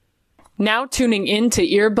Now tuning in to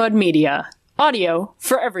Earbud Media. Audio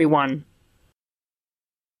for everyone.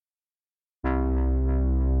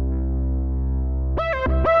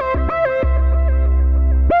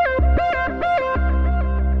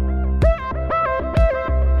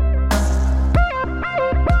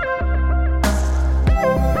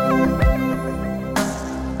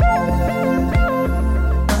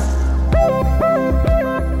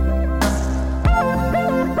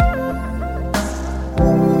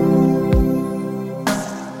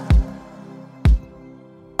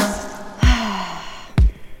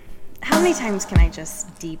 How many times can I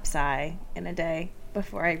just deep sigh in a day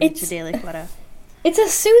before I reach a daily quota? It's a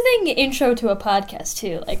soothing intro to a podcast,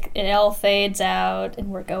 too. Like, it all fades out, and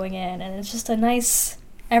we're going in, and it's just a nice,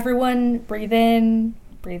 everyone breathe in,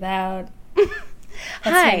 breathe out.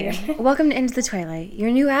 Hi, welcome to Into the Twilight,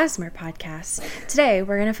 your new asthma podcast. Today,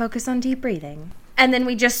 we're going to focus on deep breathing. And then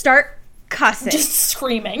we just start cussing. Just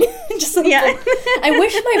screaming. I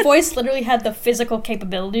wish my voice literally had the physical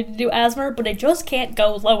capability to do asthma, but I just can't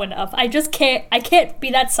go low enough. I can't be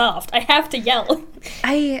that soft. I have to yell.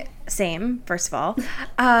 Same, first of all.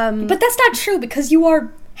 But that's not true, because you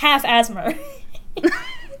are half asthma.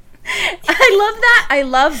 I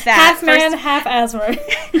love that. Half man, half asthma.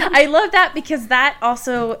 I love that because that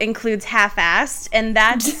also includes half-assed, and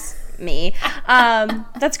that's me.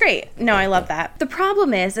 That's great. No, I love that. The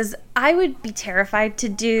problem is I would be terrified to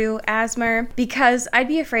do asthma because I'd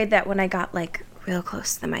be afraid that when I got like real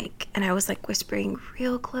close to the mic and I was like whispering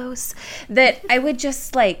real close, that I would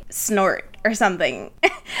just like snort or something.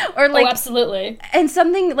 Or like, oh, absolutely. And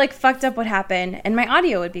something like fucked up would happen and my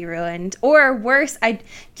audio would be ruined. Or worse,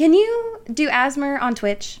 can you do asthma on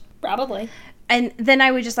Twitch? Probably. And then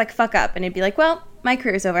I would just like fuck up and it'd be like, well, my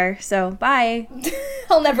career's over, so bye.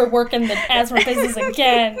 I'll never work in the asthma business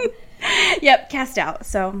again. Yep, cast out,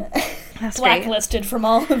 so that's blacklisted from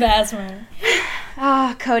all of asthma.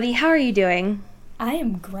 Cody, how are you doing? I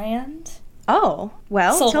am grand. Oh,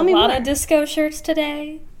 well, sold tell me more. Sold a lot of disco shirts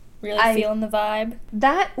today. Really feeling the vibe.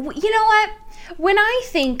 You know what? When I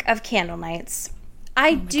think of candle nights,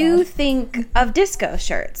 I do think of disco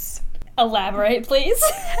shirts. Elaborate, please.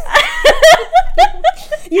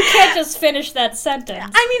 You can't just finish that sentence.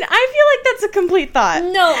 I mean, I feel like that's a complete thought.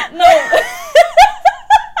 No.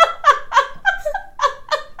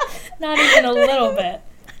 Not even a little bit.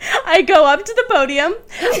 I go up to the podium,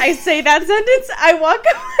 I say that sentence, I walk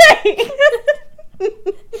away.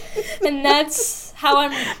 And that's how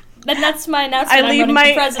that's my announcement. I'm running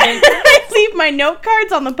for president. I leave my note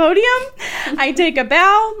cards on the podium. I take a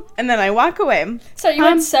bow, and then I walk away. So you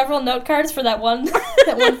had several note cards for that one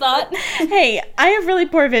thought? Hey, I have really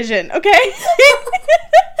poor vision, okay?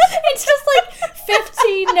 It's just like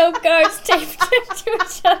 15 note cards taped to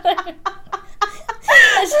each other.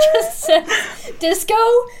 It just says, disco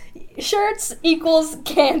shirts equals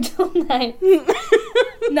candle night.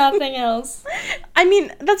 Nothing else. I mean,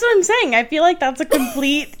 that's what I'm saying. I feel like that's a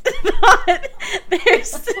complete thought.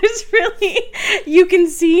 There's really, you can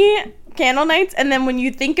see candle nights, and then when you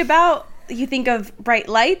think of bright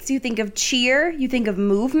lights, you think of cheer, you think of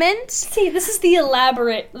movement. See, this is the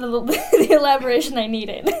elaboration I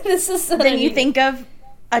needed. This is then you think of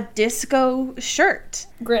a disco shirt.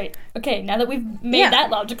 Great. Okay, now that we've made that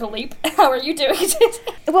logical leap, how are you doing?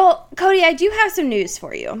 Well, Cody, I do have some news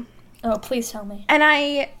for you. Oh, please tell me. And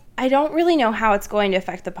I don't really know how it's going to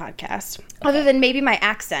affect the podcast, other than maybe my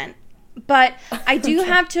accent. But I do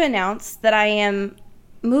have to announce that I am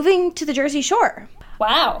moving to the Jersey Shore.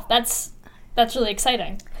 Wow, that's really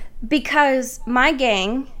exciting. Because my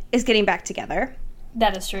gang is getting back together.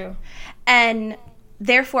 That is true. And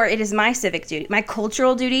therefore, it is my civic duty, my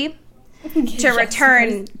cultural duty, to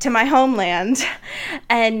return to my homeland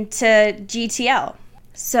and to GTL.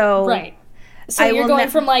 So right. So you're going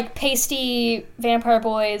from like pasty vampire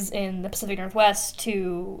boys in the Pacific Northwest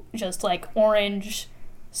to just like orange,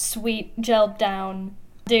 sweet, gelled down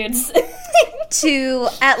dudes. To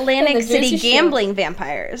Atlantic City gambling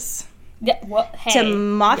vampires. Yeah, well, hey, to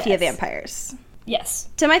mafia vampires. Yes.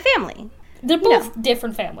 To my family. They're both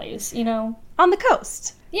different families, you know? On the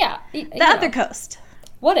coast. Yeah. The other coast.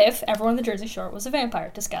 What if everyone on the Jersey Shore was a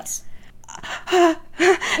vampire? Discuss.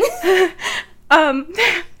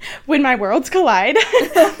 When my worlds collide.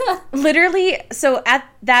 Literally, so at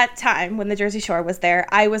that time when the Jersey Shore was there,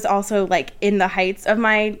 I was also like in the heights of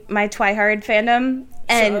my Twihard fandom.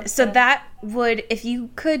 And so that would, if you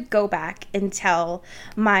could go back and tell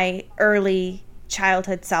my early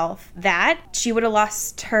childhood self that, she would have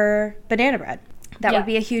lost her banana bread. That would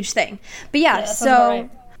be a huge thing. But so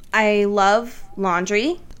I love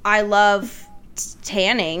laundry. I love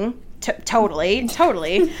tanning. Totally. And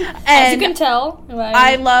as you can tell,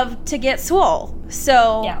 I love to get swole.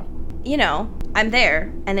 So, yeah. you know, I'm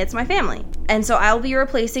there, and it's my family. And so I'll be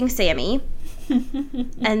replacing Sammy.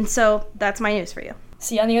 And so that's my news for you.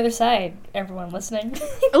 See you on the other side, everyone listening.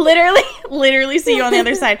 literally see you on the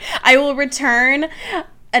other side. I will return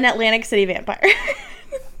an Atlantic City vampire.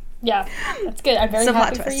 Yeah, that's good. I'm very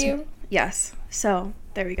happy for you. Yes. So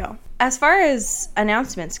there we go. As far as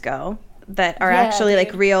announcements go that are actually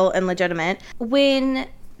like real and legitimate, when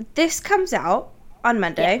this comes out on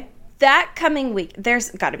Monday, that coming week,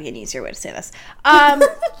 there's got to be an easier way to say this.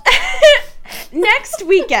 Next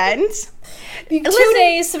weekend, 2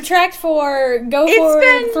 days, subtract 4, go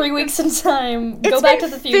forward 3 weeks in time, go back to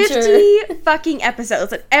the future. 50 fucking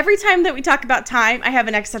episodes. And every time that we talk about time, I have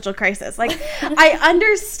an existential crisis. Like, I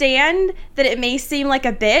understand that it may seem like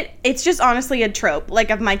a bit. It's just honestly a trope, like,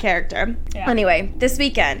 of my character. Yeah. Anyway, this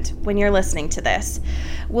weekend, when you're listening to this,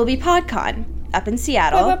 will be PodCon up in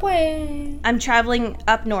Seattle. I'm traveling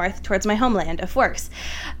up north towards my homeland of Forks.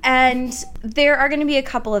 And there are going to be a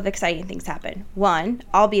couple of exciting things happen. One,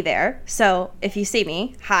 I'll be there. So if you see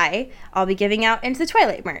me, hi, I'll be giving out Into the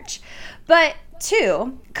Twilight merch. But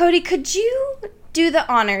two, Cody, could you do the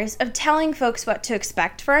honors of telling folks what to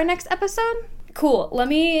expect for our next episode? Cool. Let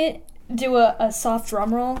me do a soft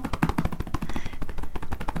drum roll.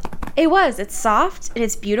 It's soft, and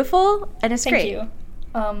it's beautiful, and it's great. Thank you.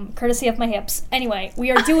 Courtesy of my hips. Anyway, we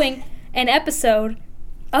are doing an episode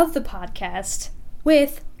of the podcast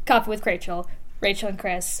with Coffee with Rachel and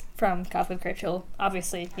Chris from Coffee with Rachel.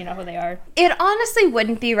 Obviously, you know who they are. It honestly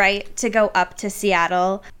wouldn't be right to go up to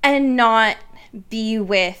Seattle and not be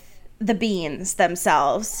with the Beans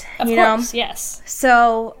themselves. Of course, yes.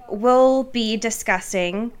 So we'll be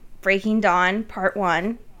discussing Breaking Dawn Part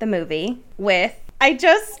 1, the movie, with... I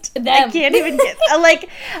can't even get,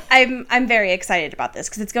 I'm very excited about this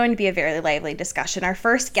because it's going to be a very lively discussion. Our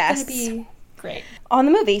first guest it's going to be great on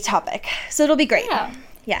the movie topic. So it'll be great. Yeah.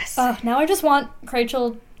 Yes. Now I just want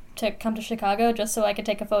Rachel to come to Chicago just so I can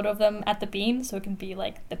take a photo of them at the Bean so it can be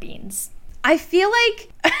like the Beans. I feel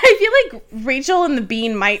like Rachel and the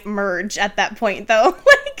Bean might merge at that point, though.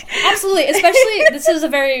 Absolutely, especially this is a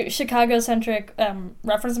very Chicago-centric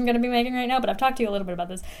reference I'm going to be making right now, but I've talked to you a little bit about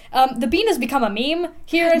this. The Bean has become a meme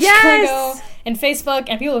here in Chicago and Facebook,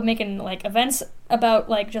 and people are making like events about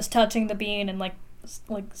like just touching the Bean and like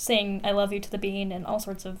saying "I love you" to the Bean and all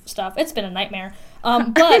sorts of stuff. It's been a nightmare,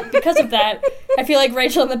 but because of that, I feel like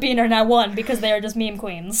Rachel and the Bean are now one because they are just meme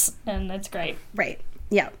queens, and it's great. Right.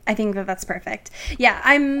 Yeah, I think that's perfect. Yeah,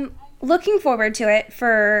 I'm looking forward to it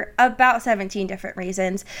for about 17 different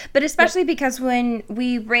reasons, but especially because when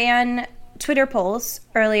we ran Twitter polls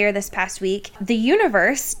earlier this past week, the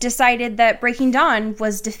universe decided that Breaking Dawn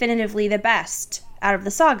was definitively the best out of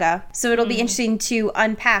the saga. So it'll be interesting to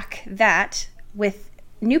unpack that with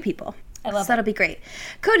new people. I love so that'll be great.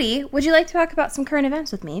 Cody, would you like to talk about some current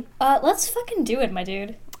events with me? Let's fucking do it, my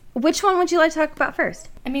dude. Which one would you like to talk about first?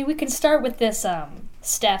 I mean, we can start with this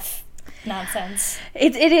Steph nonsense.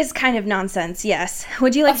 It is kind of nonsense, yes.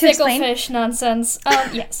 Would you like to explain? Fish nonsense.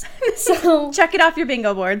 Yes. So check it off your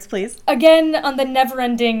bingo boards, please. Again, on the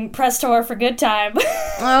never-ending press tour for Good Time.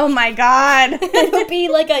 Oh my god. It'll be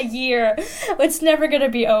like a year. It's never gonna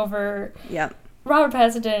be over. Yep. Robert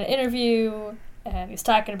Pattinson did an interview, and he's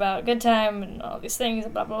talking about Good Time and all these things,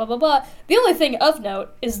 blah, blah, blah, blah, blah. The only thing of note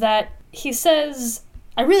is that he says,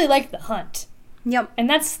 I really like The Hunt. Yep. And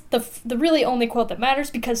that's the really only quote that matters,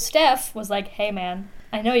 because Steph was like, hey man,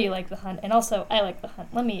 I know you like The Hunt, and also I like The Hunt.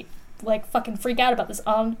 Let me, fucking freak out about this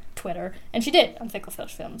on Twitter. And she did, on Fickle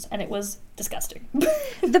Fish Films, and it was disgusting.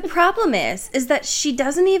 The problem is that she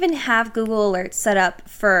doesn't even have Google Alerts set up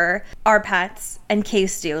for our pets and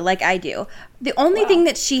Case do, like I do. The only thing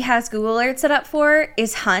that she has Google Alerts set up for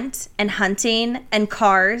is Hunt and hunting and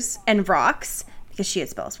cars and rocks, because she had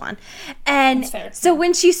Spell Swan. And so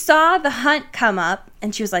when she saw The Hunt come up,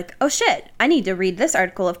 and she was like, oh shit, I need to read this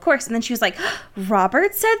article, of course. And then she was like,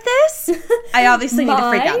 Robert said this? I obviously need to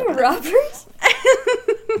freak out about Robert?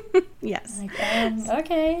 Yes.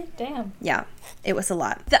 Okay, damn. Yeah, it was a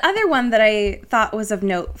lot. The other one that I thought was of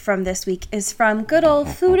note from this week is from good old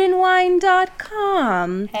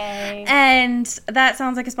foodandwine.com. Hey. And that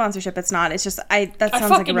sounds like a sponsorship. It's not. It's just, that sounds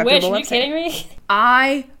like a reputable website. Are you kidding me?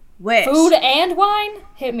 I wish. Food and wine?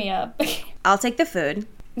 Hit me up. I'll take the food.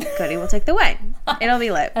 Cody will take the wine. It'll be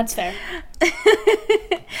lit. That's fair.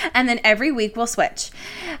 And then every week we'll switch.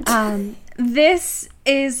 This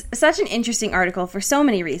is such an interesting article for so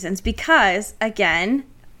many reasons because, again,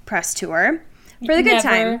 press tour for the Good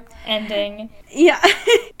Time. Ending. Yeah.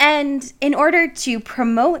 And in order to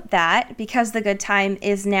promote that, because The Good Time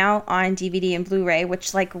is now on DVD and Blu-ray,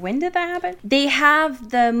 which, like, when did that happen? They have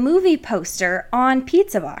the movie poster on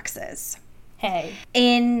pizza boxes. Hey.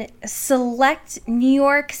 In select New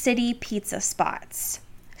York City pizza spots.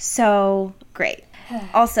 So, great.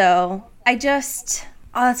 Also, that's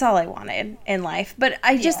all I wanted in life. But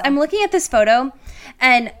I'm looking at this photo,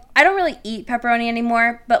 and I don't really eat pepperoni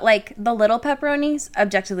anymore, but, like, the little pepperoni's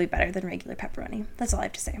objectively better than regular pepperoni. That's all I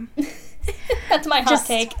have to say. That's my hot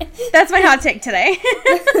take. That's my hot take today.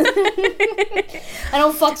 I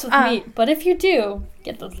don't fucks with meat, but if you do,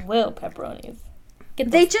 get those little pepperonis.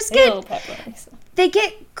 They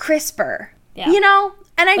get crisper. Yeah. You know?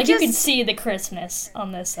 And you can see the crispness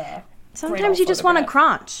on this sometimes you just want to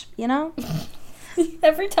crunch, you know?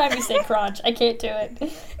 Every time you say crunch, I can't do it.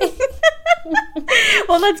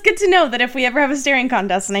 Well, that's good to know that if we ever have a staring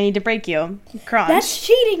contest and I need to break you, crunch. That's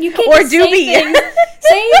cheating. You can't or say things.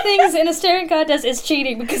 Saying things in a staring contest is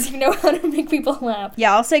cheating because you know how to make people laugh.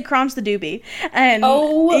 Yeah, I'll say crunch the doobie. And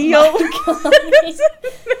my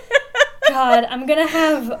God, I'm going to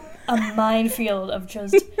have a minefield of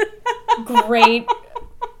just great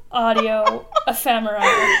audio ephemera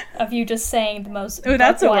of you just saying the most. Ooh,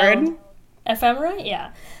 that's a word. Ephemera?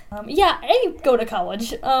 Yeah. I go to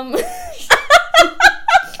college. Don't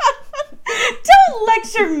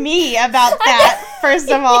lecture me about that, first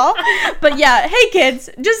of all. But yeah, hey kids,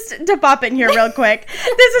 just to pop in here real quick.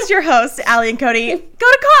 This is your host, Allie and Cody.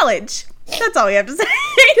 Go to college. That's all we have to say.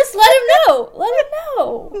 Just let him know. Let him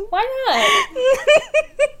know. Why not?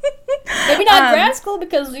 Maybe not grad school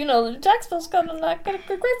because, the tax bill's not going to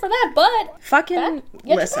be great for that, but... Fucking listen. Get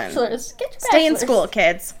your bachelor's. Stay in school,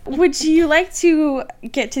 kids. Would you like to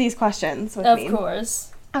get to these questions with me? Of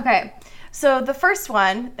course. Okay. So the first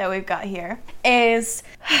one that we've got here is...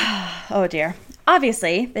 Oh, dear.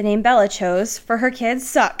 Obviously, the name Bella chose for her kids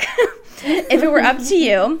suck. If it were up to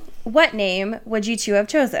you, what name would you two have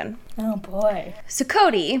chosen? Oh, boy. So,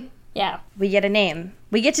 Cody... Yeah. We get a name.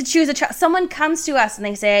 We get to choose a child. Someone comes to us and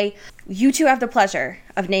they say, you two have the pleasure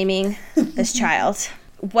of naming this child.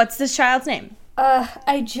 What's this child's name?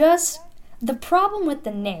 The problem with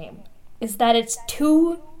the name is that it's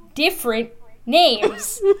two different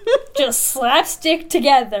names just slapstick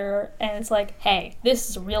together, and it's like, hey, this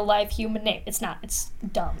is a real life human name. It's not. It's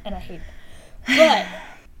dumb, and I hate it.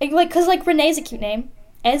 But, because Renee's a cute name.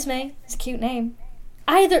 Esme is a cute name.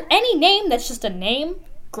 Either any name that's just a name,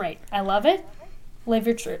 great. I love it. Live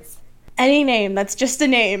your truth. Any name that's just a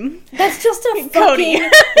name. That's just a Cody.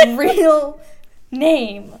 fucking real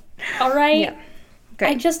name. All right? Yeah. Great.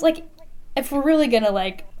 I just, if we're really gonna,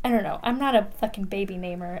 I don't know. I'm not a fucking baby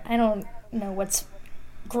namer. I don't know what's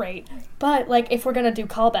great. But, if we're gonna do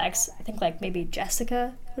callbacks, I think, maybe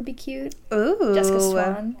Jessica would be cute. Ooh. Jessica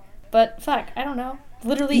Swan. But, fuck, I don't know.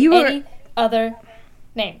 Literally any other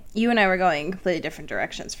name. You and I were going completely different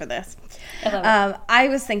directions for this. I love it. I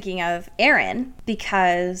was thinking of Aaron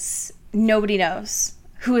because nobody knows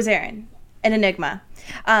who is Aaron. An enigma.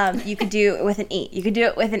 You could do it with an E. You could do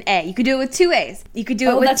it with an A. You could do it with two A's. You could do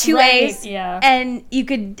it with two A's. Yeah. And you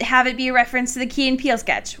could have it be a reference to the Key and Peele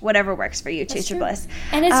sketch. Whatever works for you. Chase your bliss.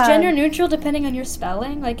 And it's gender neutral depending on your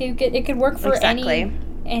spelling. It could work for any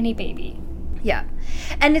baby. Yeah.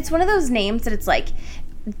 And it's one of those names that it's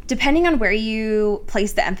depending on where you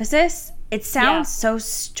place the emphasis, it sounds so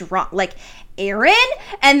strong. Aaron?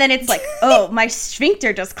 And then it's oh, my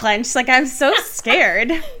sphincter just clenched. I'm so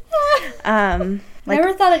scared.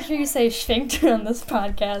 Never thought I'd hear you say sphincter on this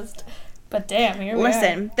podcast. But damn, here we are.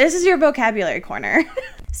 Listen, this is your vocabulary corner.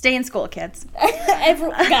 Stay in school, kids.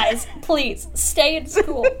 Guys, please, stay in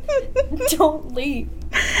school. Don't leave.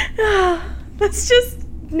 Let's just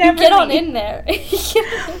never get on in there.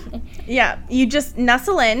 Yeah, you just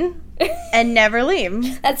nestle in and never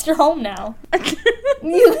leave. That's your home now.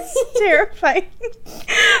 It's terrifying.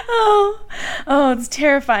 Oh, it's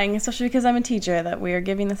terrifying, especially because I'm a teacher that we are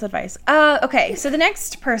giving this advice. Okay, so the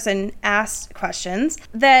next person asked questions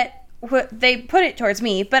that they put it towards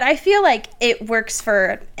me, but I feel like it works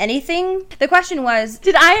for anything. The question was,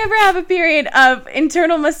 did I ever have a period of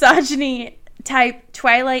internal misogyny type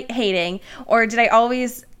Twilight hating, or did I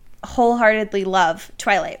always wholeheartedly love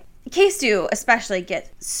Twilight? K-Stu especially gets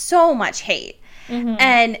so much hate. Mm-hmm.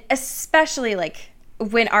 And especially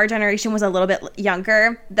when our generation was a little bit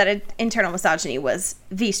younger, that internal misogyny was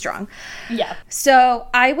V-strong. Yeah. So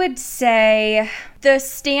I would say the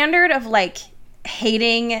standard of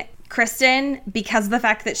hating Kristen because of the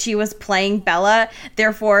fact that she was playing Bella,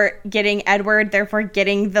 therefore getting Edward, therefore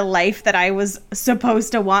getting the life that I was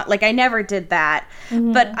supposed to want. I never did that.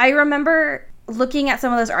 Mm-hmm. But I remember looking at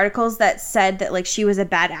some of those articles that said that like she was a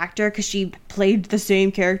bad actor because she played the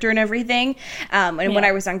same character and everything. And when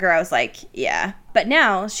I was younger, I was like, yeah. But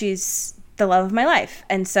now she's the love of my life.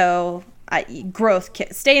 And so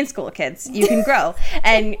stay in school, kids. You can grow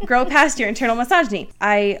and grow past your internal misogyny.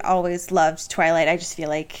 I always loved Twilight. I just feel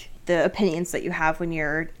like the opinions that you have when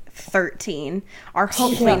you're 13 are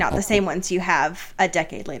hopefully not the same ones you have a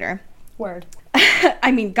decade later. Word.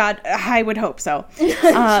 I mean, God, I would hope so.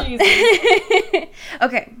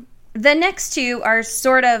 Okay. The next two are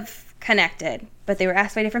sort of connected, but they were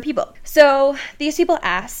asked by different people. So these people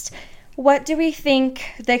asked, what do we think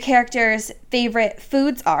the characters' favorite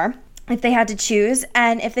foods are if they had to choose?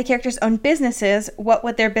 And if the characters own businesses, what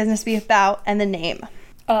would their business be about and the name?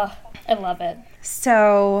 I love it.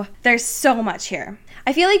 So there's so much here.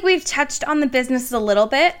 I feel like we've touched on the business a little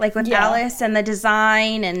bit, like with Alice and the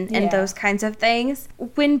design and those kinds of things.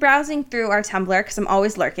 When browsing through our Tumblr, because I'm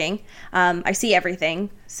always lurking, I see everything.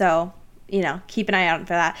 So, you know, keep an eye out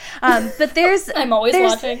for that. But I'm always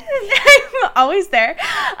watching. I'm always there.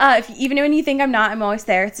 Even when you think I'm not, I'm always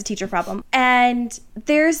there. It's a teacher problem. And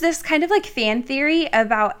there's this kind of like fan theory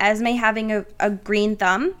about Esme having a green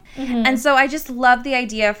thumb. Mm-hmm. And so I just love the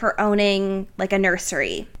idea of her owning like a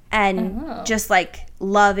nursery and just like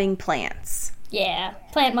loving plants. Yeah,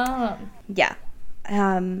 plant mom. Yeah.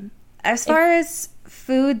 As far as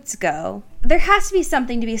foods go, there has to be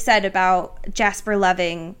something to be said about Jasper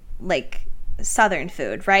loving like Southern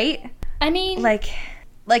food, right? I mean, like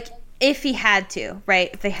if he had to, right?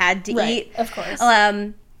 If they had to eat, of course.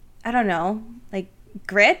 I don't know, like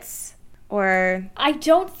grits. Or I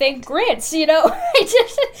don't think grits, you know.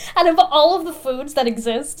 Out of all of the foods that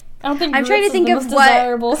exist, I don't think I'm trying to think of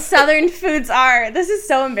what Southern foods are. This is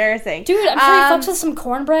so embarrassing. Dude, I'm sure he fucks with some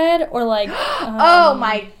cornbread or like oh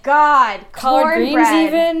my god. Collard greens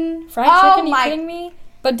even. Fried chicken, are you kidding me?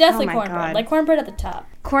 But definitely cornbread. God. Like cornbread at the top.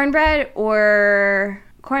 Cornbread or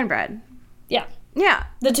cornbread. Yeah. Yeah.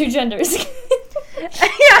 The two genders.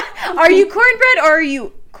 Yeah. Are you cornbread or are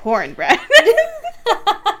you cornbread?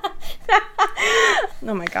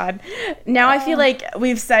 Oh my god. Now I feel like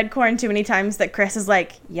we've said corn too many times that Chris is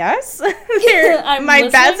like, yes? My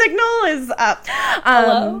bad signal is up.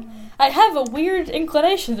 Hello? I have a weird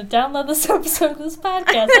inclination to download this episode of this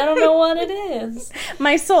podcast. I don't know what it is.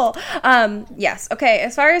 My soul. Yes. Okay,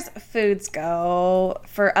 as far as foods go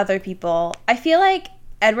for other people, I feel like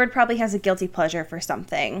Edward probably has a guilty pleasure for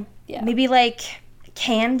something. Yeah. Maybe like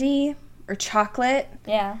candy or chocolate.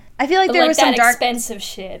 Yeah. I feel like there was some dark expensive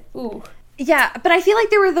shit. Ooh. Yeah, but I feel like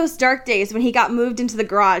there were those dark days when he got moved into the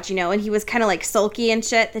garage, you know, and he was kind of like sulky and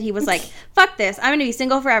shit, that he was like, fuck this, I'm gonna be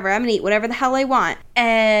single forever, I'm gonna eat whatever the hell I want.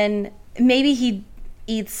 And maybe he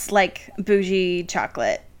eats like bougie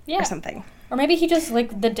chocolate or something. Or maybe he just,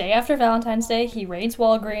 like, the day after Valentine's Day, he raids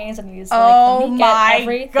Walgreens and he's like, let me get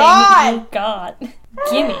everything you got.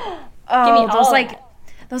 Gimme. Gimme all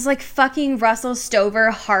those like fucking Russell Stover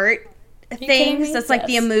heart things. That's like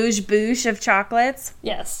the amuse-bouche of chocolates.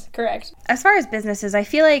 Yes, correct. As far as businesses, I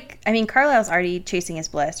feel like, I mean, Carlisle's already chasing his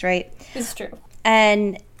bliss, right? It's true.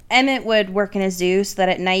 And Emmett would work in a zoo so that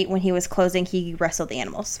at night when he was closing, he wrestled the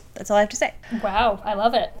animals. That's all I have to say. Wow, I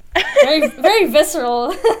love it. Very, very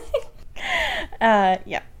visceral.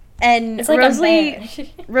 Yeah. And it's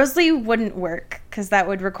like Rosalie wouldn't work because that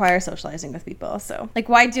would require socializing with people. So, like,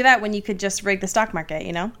 why do that when you could just rig the stock market,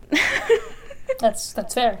 you know? That's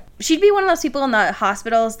fair. She'd be one of those people in the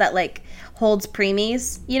hospitals that, like, holds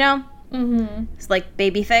preemies, you know? Mm-hmm. It's like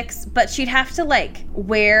baby fix. But she'd have to, like,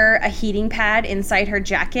 wear a heating pad inside her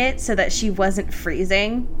jacket so that she wasn't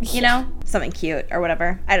freezing, you know? Something cute or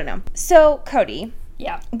whatever. I don't know. So, Cody.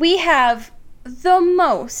 Yeah. We have the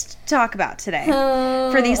most to talk about today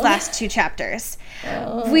for these last two chapters.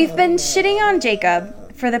 We've been shitting on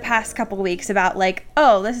Jacob for the past couple weeks about, like,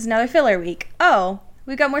 oh, this is another filler week. Oh,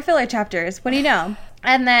 we got more filler chapters. What do you know?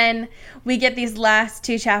 And then we get these last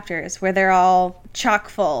two chapters where they're all chock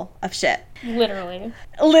full of shit. Literally.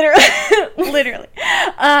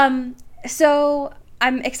 So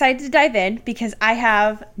I'm excited to dive in because I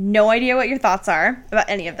have no idea what your thoughts are about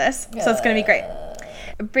any of this. So it's going to be great.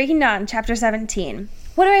 Breaking down chapter 17.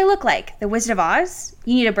 What do I look like? The Wizard of Oz?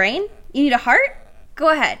 You need a brain? You need a heart? Go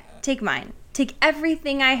ahead. Take mine. Take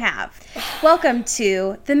everything I have. Welcome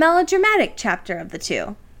to the melodramatic chapter of the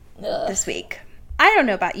two this week. I don't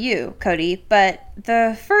know about you, Cody, but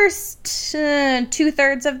the first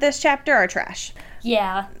 2/3 of this chapter are trash.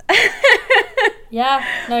 Yeah. Yeah,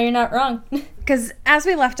 no, you're not wrong. Because as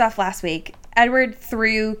we left off last week, Edward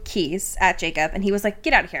threw keys at Jacob, and he was like,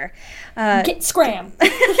 get out of here. Scram.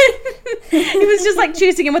 He was just like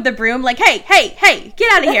chasing him with the broom, like, hey,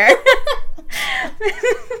 get out of here.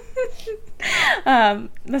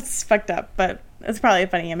 That's fucked up, but it's probably a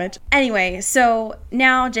funny image. Anyway, so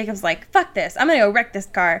now Jacob's like, fuck this. I'm gonna go wreck this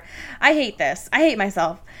car. I hate this. I hate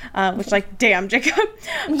myself. Which, like, damn, Jacob.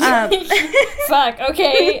 Fuck,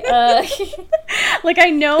 okay. Like, I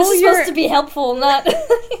know this is you're supposed to be helpful, not...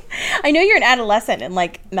 I know you're an adolescent and,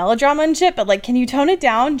 like, melodrama and shit, but, like, can you tone it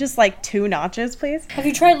down just, like, 2 notches, please? Have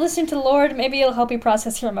you tried listening to the Lord? Maybe it'll help you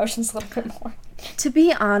process your emotions a little bit more. To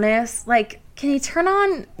be honest, like, can you turn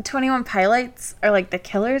on 21 Pilots or, like, The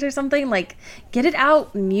Killers or something? Like, get it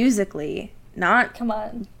out musically, not Come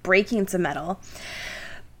on. breaking some metal.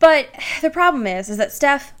 But the problem is that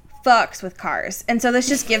Steph fucks with cars. And so this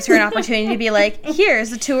just gives her an opportunity to be like,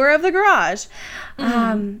 here's a tour of the garage.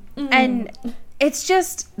 And it's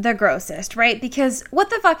just the grossest, right? Because what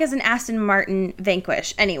the fuck is an Aston Martin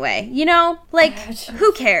Vanquish anyway? You know? Like,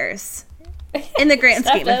 who cares? In the grand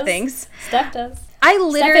scheme of things. Steph does. I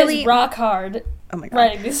literally... Steph is rock hard. Oh my God.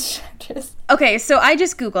 Writing these chapters. Okay, so I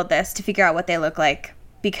just Googled this to figure out what they look like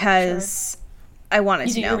because I wanted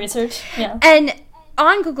You to do know. your research? Yeah. And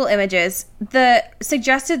on Google Images, the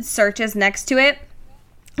suggested searches next to it,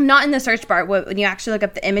 not in the search bar, when you actually look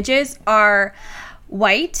up the images, are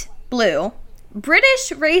white, blue,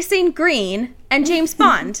 British racing green, and James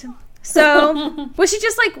Bond. So was she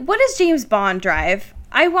just like, what does James Bond drive?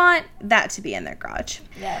 I want that to be in their garage.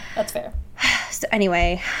 Yeah, that's fair. So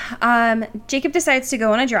anyway, Jacob decides to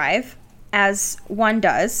go on a drive, as one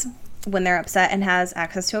does when they're upset and has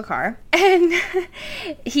access to a car. And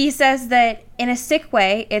he says that in a sick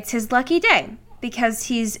way, it's his lucky day because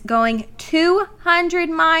he's going 200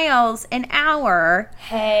 miles an hour.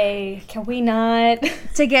 Hey, can we not?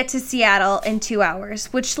 To get to Seattle in 2 hours,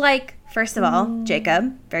 which, like, first of all,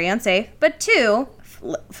 Jacob, very unsafe. But 2,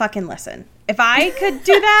 fucking listen. If I could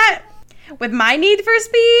do that with my need for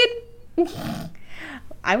speed,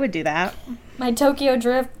 I would do that. My Tokyo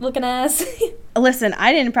Drift looking ass. Listen,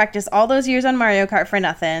 I didn't practice all those years on Mario Kart for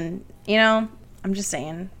nothing. You know, I'm just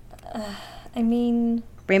saying. I mean...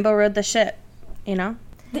 Rainbow Road the shit, you know?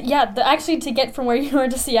 Actually, to get from where you are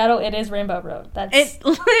to Seattle, it is Rainbow Road. That's It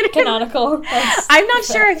literally, canonical. I'm not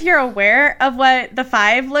sure if you're aware of what the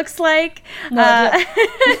 5 looks like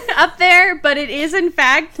up there, but it is, in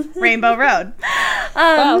fact, Rainbow Road.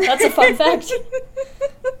 Wow, that's a fun fact.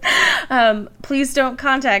 Please don't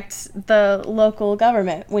contact the local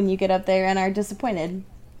government when you get up there and are disappointed.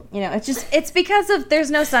 You know, it's because of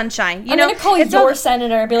there's no sunshine. I'm gonna call your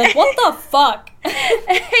senator and be like, what the fuck?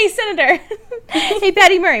 Hey, Senator. Hey,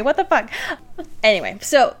 Patty Murray, what the fuck? Anyway,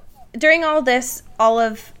 so during all this, all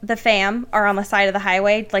of the fam are on the side of the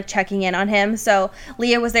highway, like, checking in on him. So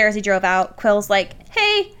Leah was there as he drove out. Quill's like,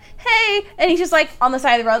 hey, and he's just, like, on the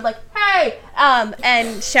side of the road, like, hey,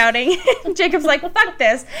 and shouting. Jacob's like, fuck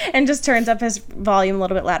this, and just turns up his volume a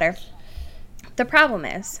little bit louder. The problem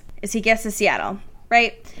is he gets to Seattle,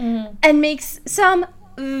 right? Mm-hmm. And makes some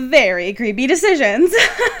very creepy decisions.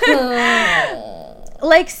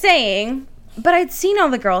 Like saying, but I'd seen all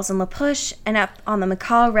the girls in La Push and up on the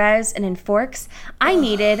McCall Res and in Forks. I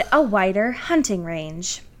needed a wider hunting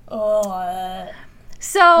range. So,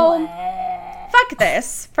 fuck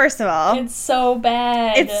this, first of all. It's so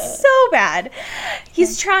bad. It's so bad.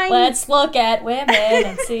 He's trying... Let's look at women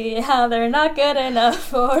and see how they're not good enough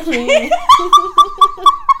for me.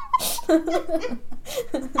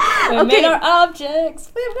 Women are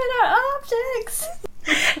objects. Women are objects.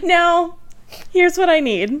 Now, here's what I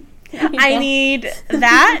need. Yeah. I need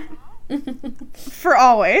that for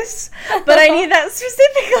always, but I need that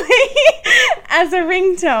specifically as a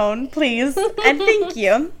ringtone, please, and thank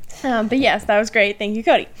you. But yes, that was great. Thank you,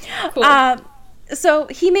 Cody. Cool. So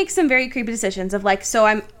he makes some very creepy decisions of like, so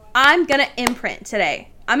I'm gonna imprint today.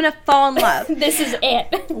 I'm gonna fall in love. This is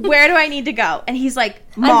it. Where do I need to go? And he's like,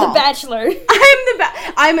 mall. I'm the bachelor.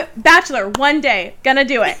 I'm bachelor one day. Gonna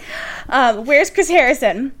do it. Where's Chris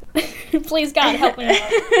Harrison? Please God help me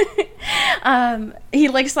out. He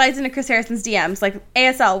like slides into Chris Harrison's DMs like,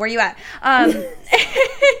 ASL, where you at?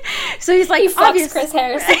 So he's like, he fucks Chris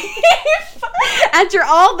Harrison. After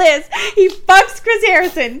all this, he fucks Chris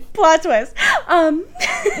Harrison. Plot twist.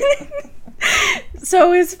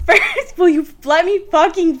 So his first, will you let me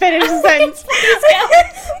fucking finish the sentence?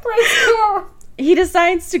 He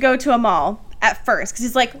decides to go to a mall at first because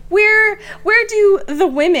he's like, where do the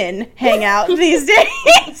women hang out these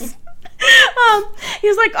days? He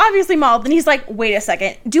was like, obviously mall. Then he's like, wait a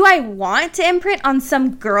second, do I want to imprint on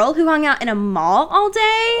some girl who hung out in a mall all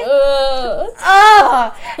day?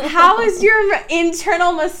 How is your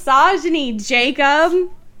internal misogyny,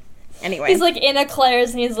 Jacob? Anyway, he's like in a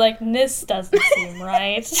Claire's and he's like, this doesn't seem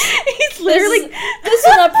right. He's literally this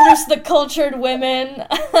will not produce the cultured women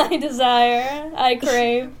I desire, I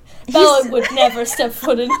crave. Bella would never step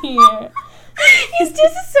foot in here. He's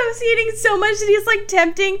disassociating so much that he's like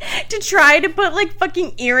tempting to try to put like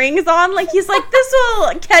fucking earrings on. Like he's like, this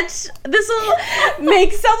will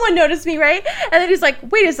make someone notice me, right? And then he's like,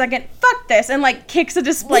 wait a second, fuck this, and like kicks a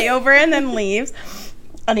display over and then leaves.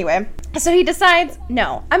 Anyway, so he decides,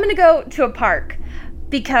 no, I'm gonna go to a park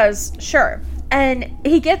because sure. And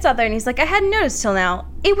he gets out there and he's like, I hadn't noticed till now.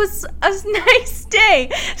 It was a nice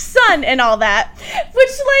day, sun and all that, which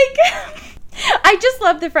like. I just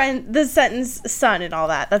love the sentence "sun" and all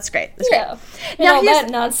that. That's great. That's great. And all that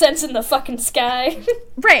nonsense in the fucking sky.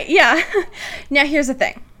 Right, yeah. Now here's the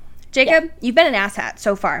thing. Jacob, you've been an asshat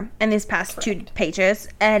so far in these past 2 pages,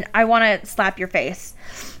 and I want to slap your face,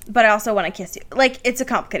 but I also want to kiss you. Like, it's a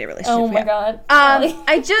complicated relationship. Oh my god.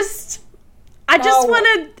 I just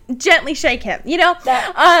want to gently shake him, you know?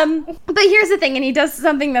 But here's the thing, and he does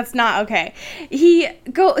something that's not okay. He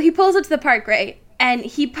pulls up to the park, right? And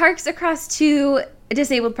he parks across 2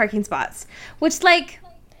 disabled parking spots, which, like,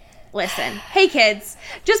 listen, hey kids,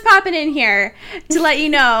 just popping in here to let you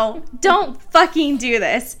know, don't fucking do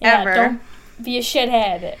this ever. Don't be a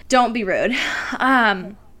shithead. Don't be rude.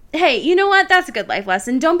 Hey, you know what? That's a good life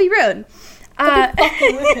lesson. Don't be rude. Don't be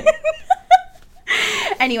fucking rude.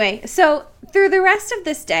 Anyway, so through the rest of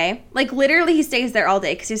this day, like literally he stays there all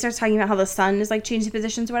day because he starts talking about how the sun is like changing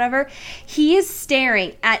positions or whatever. He is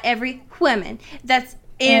staring at every woman that's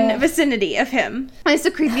in vicinity of him. It's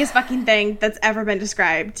the creepiest fucking thing that's ever been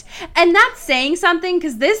described. And that's saying something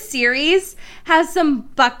because this series has some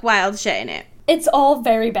buck wild shit in it. It's all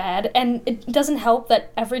very bad, and it doesn't help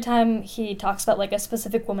that every time he talks about, like, a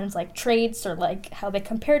specific woman's, like, traits or, like, how they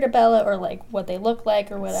compare to Bella or, like, what they look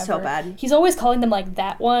like or whatever. So bad. He's always calling them, like,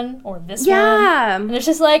 that one or this one. Yeah. And it's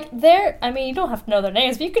just, like, I mean, you don't have to know their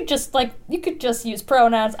names, but you could just use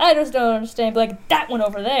pronouns. I just don't understand, but, like, that one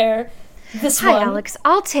over there. This one. Hi, Alex.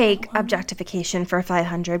 I'll take objectification for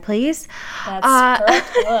 500, please. That's correct.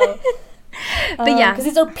 Hello. But yeah. Because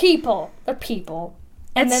these are people. They're people.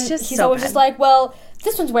 And it's then just he's so always bad. just like, well,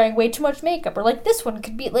 this one's wearing way too much makeup, or like this one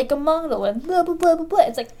could be like a model, and blah blah blah blah blah.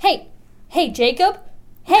 It's like, hey Jacob,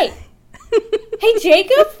 hey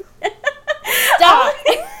Jacob, stop.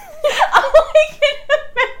 All I can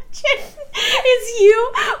imagine is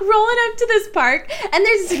you rolling up to this park, and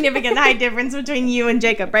there's a significant height difference between you and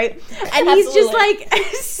Jacob, right? And he's just like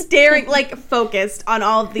staring, like focused on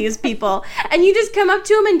all of these people, and you just come up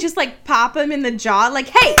to him and just like pop him in the jaw, like,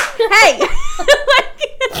 hey.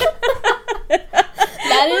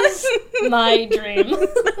 That is my dream.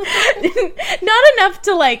 Not enough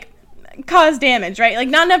to like cause damage, right? Like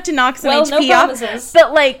not enough to knock some HP off,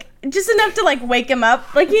 but like just enough to like wake him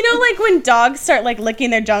up. Like, you know, like when dogs start like licking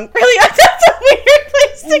their junk. Really, that's a weird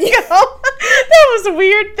place to go. That was a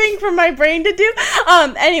weird thing for my brain to do.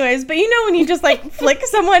 Anyways, but you know when you just like flick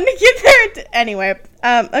someone to get there. Anyway,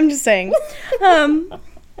 I'm just saying.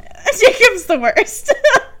 Jacob's the worst.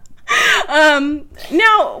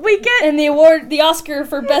 Now we get, and the Oscar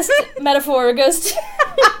for best metaphor goes to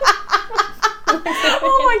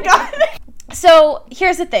oh my god. So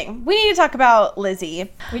here's the thing, we need to talk about Lizzie.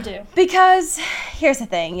 We do, because here's the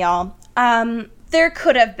thing, y'all, there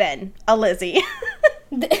could have been a Lizzie.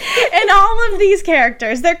 In all of these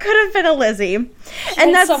characters there could have been a Lizzie,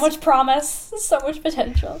 and that's so much promise, so much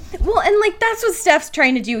potential. Well, and like that's what Steph's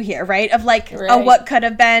trying to do here, right? Of like a what could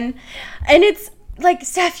have been. And it's like,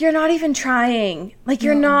 Steph, you're not even trying. Like,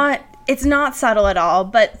 you're not, it's not subtle at all,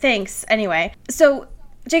 but thanks. Anyway, so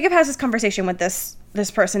Jacob has this conversation with this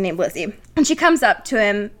person named Lizzie, and she comes up to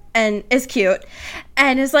him and is cute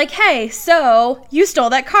and is like, hey, so you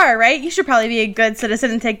stole that car, right? You should probably be a good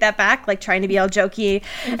citizen and take that back, like trying to be all jokey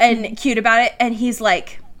and cute about it. And he's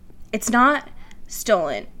like, it's not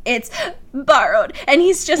stolen, it's borrowed. And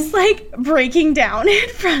he's just like breaking down in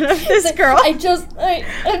front of this girl. I'm just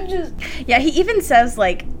yeah, he even says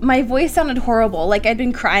like, my voice sounded horrible, like I'd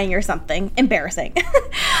been crying or something embarrassing.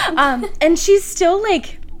 And she's still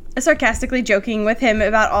like sarcastically joking with him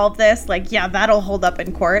about all of this, like, yeah, that'll hold up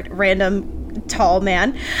in court, random tall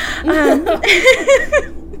man.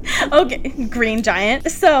 Okay, green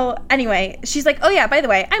giant. So anyway, she's like, oh yeah, by the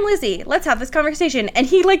way, I'm Lizzie, let's have this conversation. And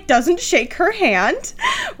he like doesn't shake her hand.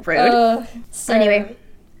 Rude. Anyway,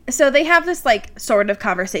 so they have this like sort of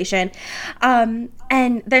conversation, and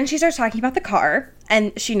then she starts talking about the car,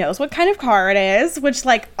 and she knows what kind of car it is, which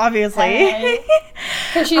like obviously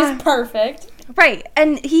because she's perfect. Right.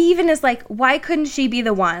 And he even is like, why couldn't she be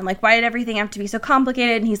the one? Like, why did everything have to be so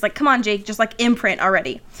complicated? And he's like, come on, Jake, just like imprint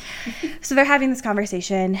already. So they're having this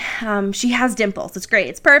conversation. She has dimples. It's great.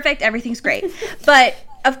 It's perfect. Everything's great. But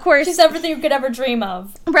of course, she's everything you could ever dream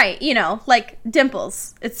of. Right. You know, like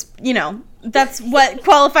dimples. It's, you know, That's what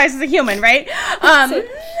qualifies as a human, right?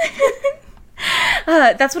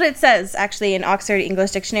 That's what it says, actually, in Oxford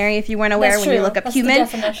English Dictionary. If you weren't aware, when you look up human,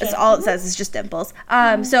 that's all it says is just dimples.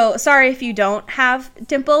 So sorry if you don't have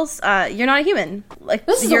dimples. You're not a human. Like,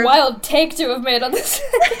 this is a wild take to have made on this.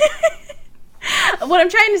 What I'm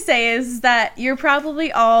trying to say is that you're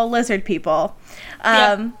probably all lizard people.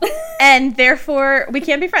 And therefore, we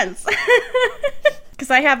can't be friends. Because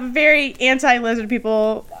I have a very anti-lizard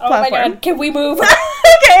people platform. Oh my god, can we move?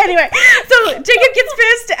 Okay, anyway. So Jacob gets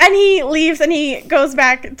pissed and he leaves and he goes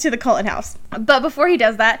back to the Cullen house. But before he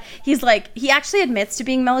does that, he actually admits to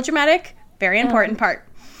being melodramatic. Very important part.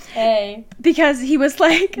 Hey. Because he was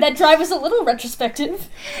like... That drive was a little retrospective.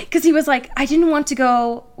 Because he was like, I didn't want to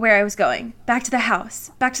go where I was going. Back to the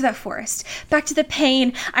house. Back to that forest. Back to the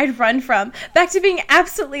pain I'd run from. Back to being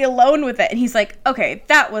absolutely alone with it. And he's like, okay,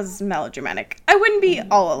 that was melodramatic. I wouldn't be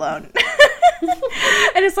all alone.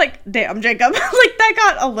 And it's like, damn, Jacob. Like, that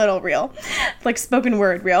got a little real. Like, spoken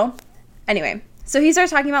word real. Anyway. So he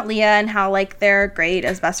starts talking about Leah and how, like, they're great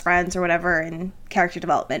as best friends or whatever and character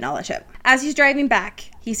development and all that shit. As he's driving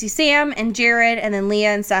back, he sees Sam and Jared and then Leah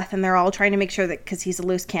and Seth, and they're all trying to make sure that, because he's a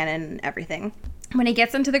loose cannon and everything. When he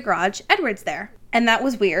gets into the garage, Edward's there. And that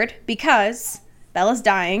was weird because Bella's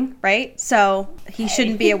dying, right? So he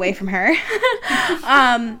shouldn't be away from her.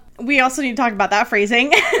 We also need to talk about that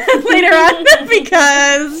phrasing later on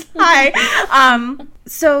because,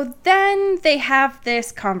 so then they have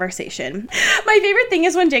this conversation. My favorite thing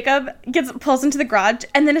is when Jacob pulls into the garage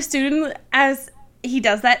and then as soon as he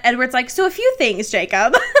does that, Edward's like, so a few things,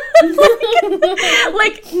 Jacob. like,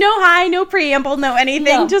 no hi, no preamble, no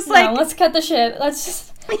anything. Let's cut the shit. Let's just...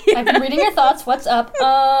 I've been reading your thoughts. What's up?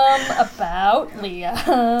 About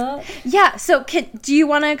Leah. Yeah, so do you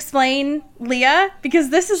want to explain Leah?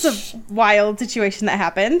 Because this is a wild situation that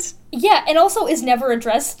happened. Yeah, and also is never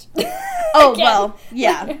addressed. Oh, well,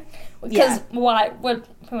 yeah. Because why?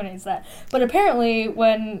 Who needs that? But apparently,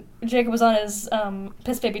 when Jacob was on his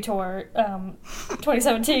Piss Baby tour,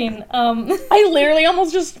 2017, I literally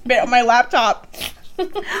almost just spit on my laptop.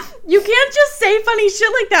 You can't just say funny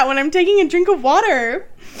shit like that when I'm taking a drink of water.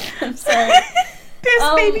 I'm sorry. Piss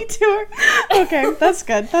Baby tour. Okay, that's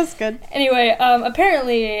good. That's good. Anyway,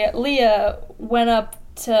 apparently Leah went up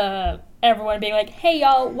to everyone being like, hey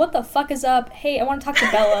y'all, what the fuck is up? Hey, I want to talk to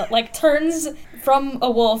Bella. Like, turns from a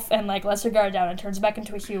wolf and like lets her guard down and turns back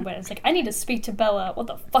into a human. It's like, I need to speak to Bella. What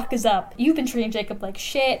the fuck is up? You've been treating Jacob like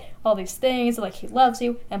shit, all these things, like he loves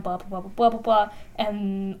you, and blah, blah, blah, blah, blah, blah,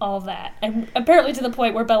 and all of that. And apparently to the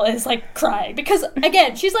point where Bella is like crying. Because,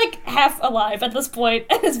 again, she's like half alive at this point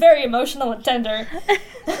and is very emotional and tender.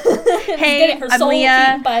 Hey, her I'm soul Leah.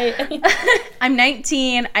 eaten by... I'm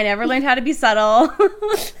 19. I never learned how to be subtle.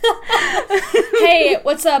 Hey,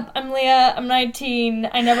 what's up? I'm Leah. I'm 19.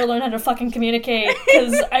 I never learned how to fucking communicate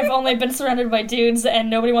because I've only been surrounded by dudes and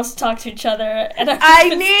nobody wants to talk to each other. And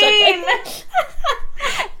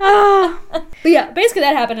But yeah, basically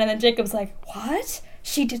that happened, and then Jacob's like, what?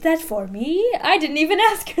 She did that for me? I didn't even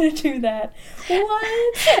ask her to do that.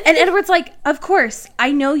 What? And Edward's like, of course,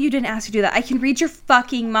 I know you didn't ask her to do that. I can read your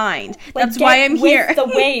fucking mind. Like, that's why I'm here. The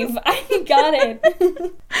wave. I got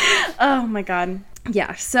it. Oh my god.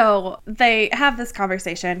 Yeah, so they have this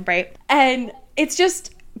conversation, right? And it's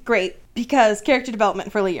just great because character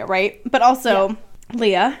development for Leah, right? But also,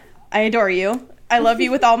 Leah, I adore you. I love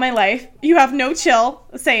you with all my life. You have no chill.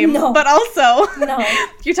 Same. No. But also,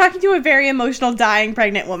 you're talking to a very emotional, dying,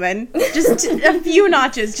 pregnant woman. Just a few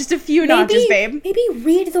notches. Just a few notches, babe. Maybe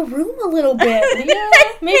read the room a little bit, Leah.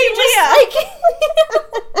 Maybe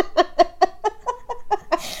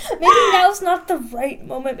maybe now's not the right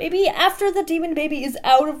moment. Maybe after the demon baby is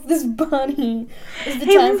out of this body is the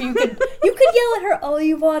time for you could yell at her all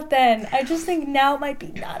you want then. I just think now might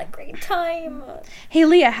be not a great time. Hey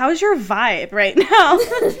Leah, how's your vibe right now?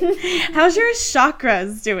 How's your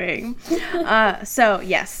chakras doing? So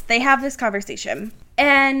yes, they have this conversation.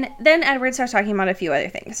 And then Edward starts talking about a few other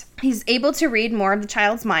things. He's able to read more of the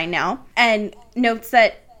child's mind now and notes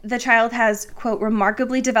that the child has, quote,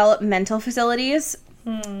 remarkably developed mental facilities.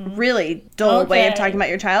 Really dull way of talking about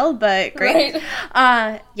your child, but great.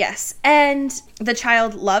 Right. Yes. And the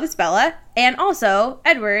child loves Bella, and also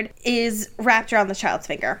Edward is wrapped around the child's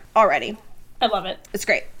finger already. I love it. It's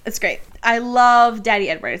great. It's great. I love Daddy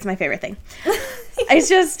Edward. It's my favorite thing. It's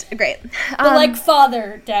just great. But like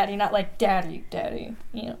father daddy, not like daddy.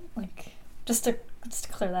 You know, like just to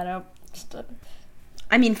clear that up.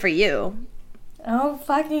 I mean, for you. Oh,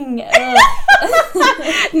 fucking...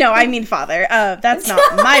 No, I mean father. That's not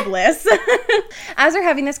my bliss. As they're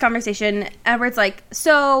having this conversation, Edward's like,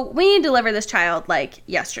 so we need to deliver this child, like,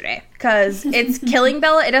 yesterday. Because it's killing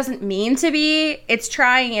Bella. It doesn't mean to be. It's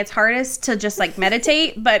trying its hardest to just, like,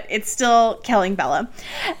 meditate, but it's still killing Bella.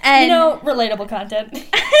 And, relatable content.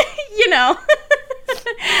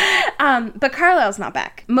 But Carlisle's not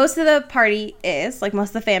back. Most of the party is, like,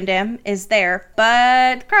 most of the famdam is there,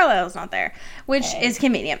 but Carlisle's not there, which is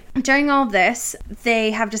convenient. During all of this, they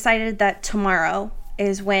have decided that tomorrow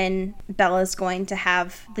is when Bella's going to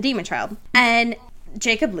have the demon child. And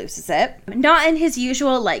Jacob loses it. Not in his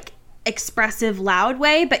usual, like, expressive, loud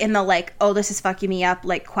way, but in the, like, oh, this is fucking me up,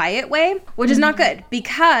 like, quiet way, which is not good.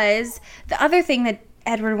 Because the other thing that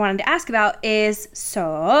Edward wanted to ask about is,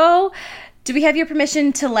 so, do we have your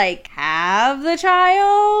permission to, like, have the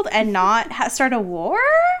child and not start a war?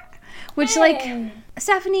 Which, like,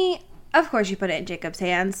 Stephanie, of course you put it in Jacob's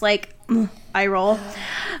hands. Like, eye roll.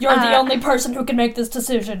 You're the only person who can make this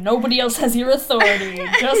decision. Nobody else has your authority.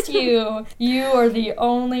 Just you. You are the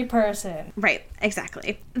only person. Right,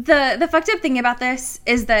 exactly. The fucked up thing about this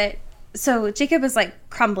is that, so Jacob is, like,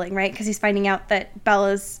 crumbling, right? Because he's finding out that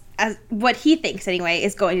Bella's, as what he thinks anyway,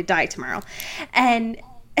 is going to die tomorrow. And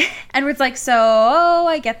Edward's like, so,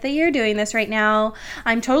 I get that you're doing this right now.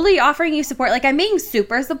 I'm totally offering you support. Like, I'm being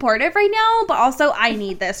super supportive right now, but also I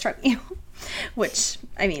need this from you. Which,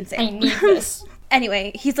 I mean, same. I need this.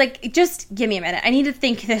 Anyway, he's like, just give me a minute. I need to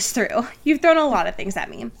think this through. You've thrown a lot of things at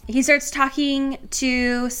me. He starts talking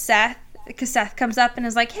to Seth, because Seth comes up and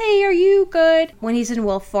is like, hey, are you good? When he's in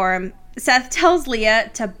wolf form, Seth tells Leah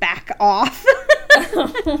to back off.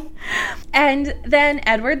 And then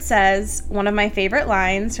Edward says one of my favorite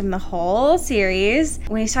lines from the whole series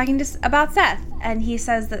when he's talking about Seth. And he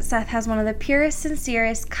says that Seth has one of the purest,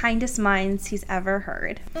 sincerest, kindest minds he's ever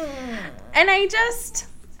heard. And I just...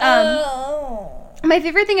 My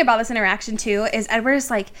favorite thing about this interaction, too, is Edward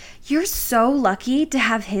is like, you're so lucky to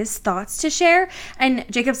have his thoughts to share. And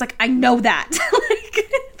Jacob's like, I know that.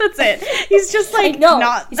 Like, that's it. He's just like, I know.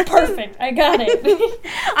 Not. He's perfect. I got it.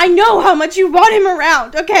 I know how much you want him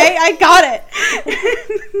around, okay? I got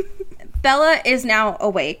it. Bella is now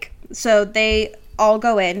awake, so they all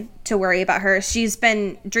go in to worry about her. She's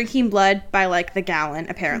been drinking blood by, like, the gallon,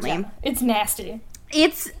 apparently. Yeah, it's nasty.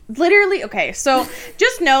 It's literally, okay, so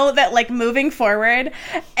just know that, like, moving forward,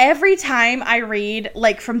 every time I read,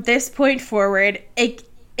 like, from this point forward,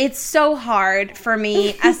 it's so hard for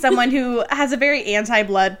me as someone who has a very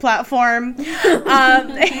anti-blood platform.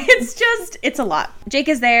 It's a lot. Jake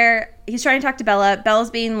is there. He's trying to talk to Bella. Bella's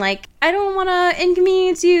being like, I don't want to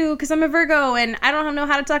inconvenience you because I'm a Virgo and I don't know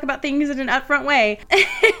how to talk about things in an upfront way.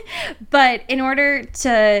 But in order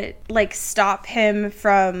to, like, stop her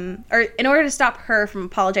from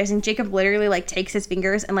apologizing, Jacob literally, like, takes his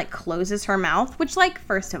fingers and, like, closes her mouth, which, like,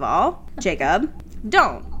 first of all, Jacob,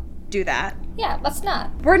 don't do that. Yeah, let's not.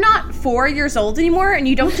 We're not 4 years old anymore, and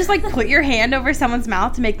you don't just, like, put your hand over someone's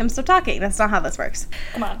mouth to make them stop talking. That's not how this works.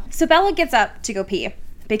 Come on. So Bella gets up to go pee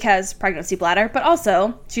because pregnancy bladder, but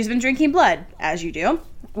also she's been drinking blood, as you do.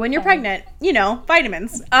 When you're pregnant,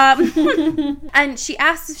 vitamins. And she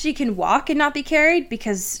asks if she can walk and not be carried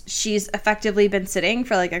because she's effectively been sitting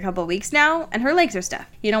for, like, a couple weeks now, and her legs are stiff.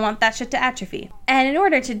 You don't want that shit to atrophy. And in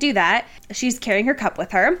order to do that, she's carrying her cup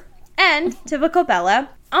with her. And, typical Bella,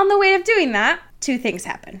 on the way of doing that, two things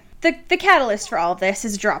happen. The catalyst for all of this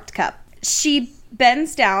is dropped cup. She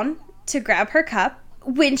bends down to grab her cup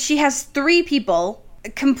when she has 3 people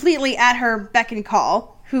completely at her beck and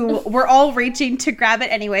call who were all reaching to grab it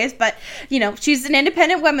anyways. But, she's an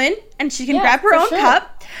independent woman and she can grab her own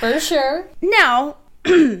cup. For sure. Now,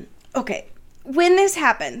 okay, when this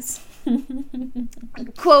happens...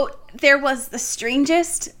 quote, there was the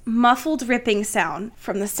strangest muffled ripping sound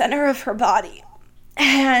from the center of her body.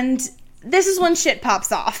 And this is when shit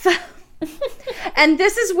pops off. And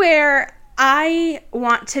this is where I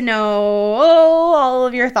want to know all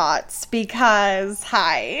of your thoughts because,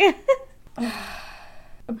 hi.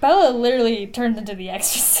 Bella literally turned into the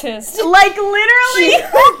Exorcist. Like, literally?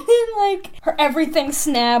 Like, her everything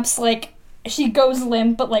snaps, like, she goes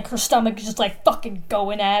limp, but, like, her stomach is just, like, fucking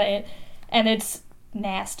going at it. And it's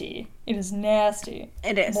nasty. It is nasty.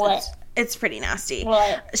 It is. It's pretty nasty.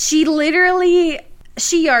 What? She literally...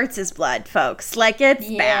 She yards his blood, folks. Like, it's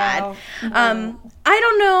bad. No. I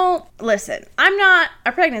don't know. Listen, I'm not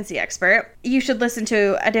a pregnancy expert. You should listen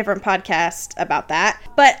to a different podcast about that.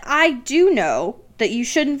 But I do know that you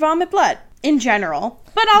shouldn't vomit blood in general.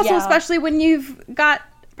 But also, especially when you've got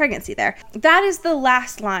pregnancy there. That is the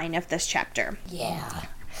last line of this chapter. Yeah.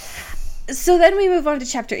 So then we move on to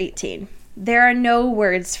chapter 18. There are no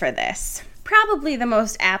words for this. probably the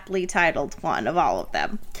most aptly titled one of all of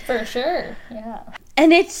them. For sure, yeah.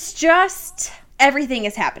 And it's just, everything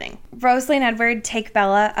is happening. Rosalie and Edward take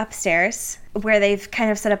Bella upstairs, where they've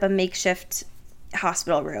kind of set up a makeshift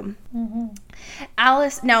hospital room. Mm-hmm.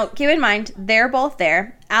 Alice, now keep in mind, they're both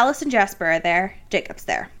there. Alice and Jasper are there. Jacob's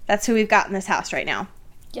there. That's who we've got in this house right now.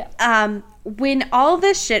 Yeah. When all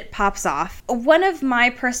this shit pops off, one of my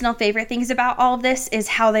personal favorite things about all of this is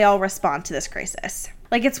how they all respond to this crisis.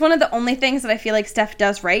 Like, it's one of the only things that I feel like Steph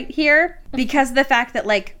does right here, because of the fact that,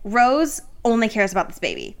 like, Rose only cares about this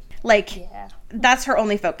baby. Like, that's her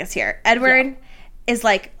only focus here. Edward is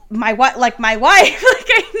like, my wife. Like,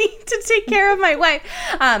 I need to take care of my wife.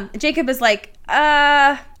 Jacob is like,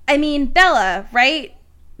 I mean, Bella, right?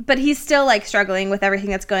 But he's still, like, struggling with everything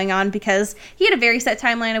that's going on because he had a very set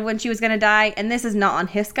timeline of when she was going to die, and this is not on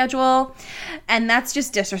his schedule, and that's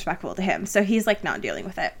just disrespectful to him. So he's, like, not dealing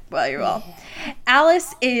with it. Well, you're well.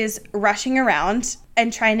 Alice is rushing around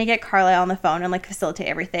and trying to get Carlisle on the phone and, like, facilitate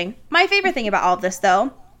everything. My favorite thing about all of this,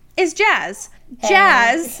 though, is Jazz.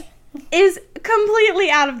 Jazz is completely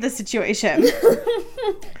out of the situation.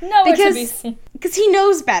 Nowhere to be seen. Because he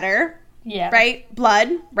knows better. Yeah. Right? Blood,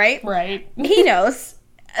 right? Right. He knows.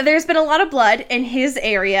 There's been a lot of blood in his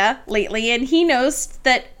area lately, and he knows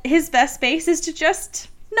that his best space is to just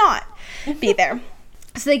not be there.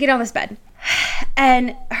 So they get on this bed.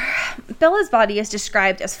 And Bella's body is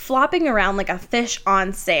described as flopping around like a fish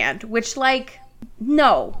on sand, which, like,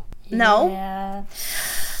 no. Yeah.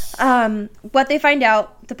 What they find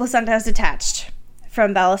out, the placenta is detached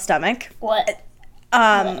from Bella's stomach. What?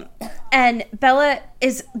 And Bella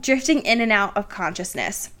is drifting in and out of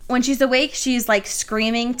consciousness. When she's awake, she's, like,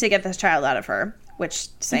 screaming to get this child out of her, which,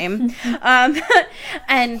 same.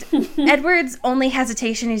 And Edward's only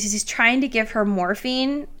hesitation is he's trying to give her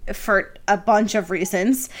morphine for a bunch of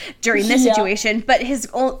reasons during this situation, but his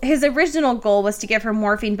original goal was to give her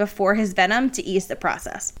morphine before his venom to ease the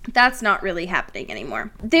process. That's not really happening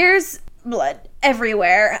anymore. There's blood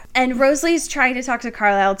everywhere, and Rosalie's trying to talk to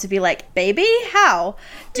Carlisle to be like, baby, how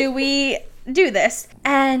do we do this?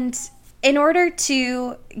 And in order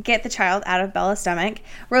to get the child out of Bella's stomach,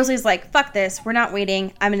 Rosalie's like, fuck this, we're not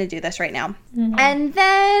waiting, I'm gonna do this right now. Mm-hmm. And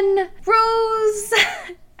then Rose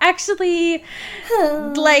actually,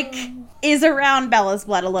 like, is around Bella's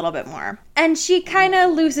blood a little bit more. And she kind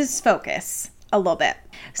of loses focus a little bit.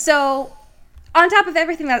 So, on top of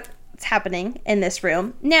everything that's happening in this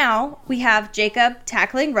room, now we have Jacob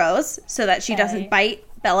tackling Rose so that she doesn't bite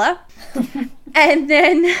Bella. and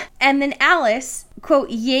then Alice, quote,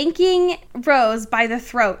 yanking Rose by the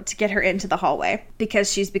throat to get her into the hallway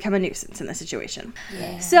because she's become a nuisance in the situation.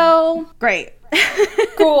 Yeah. So, great.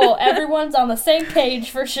 Cool. Everyone's on the same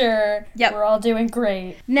page for sure. Yep. We're all doing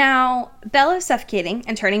great. Now, Bella's suffocating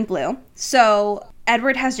and turning blue. So,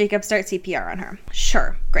 Edward has Jacob start CPR on her.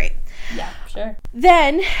 Sure. Great. Yeah, sure.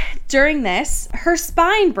 Then, during this, her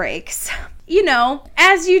spine breaks. You know,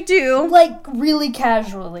 as you do. Like, really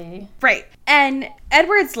casually. Right. And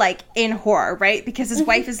Edward's, like, in horror, right? Because his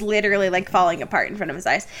wife is literally, like, falling apart in front of his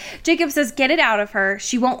eyes. Jacob says, get it out of her.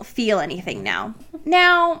 She won't feel anything now.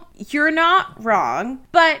 Now, you're not wrong,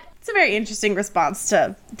 but it's a very interesting response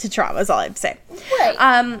to trauma is all I have to say.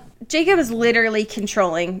 Right. Jacob is literally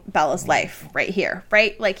controlling Bella's life right here,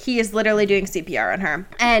 right? Like, he is literally doing CPR on her.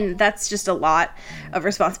 And that's just a lot of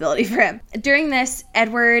responsibility for him. During this,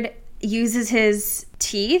 Edward uses his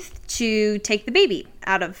teeth to take the baby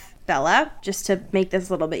out of Bella, just to make this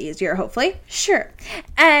a little bit easier, hopefully. Sure.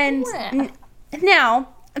 And now,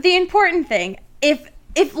 the important thing, if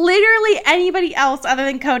literally anybody else other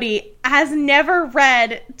than Cody has never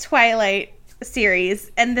read Twilight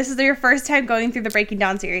series, and this is your first time going through the Breaking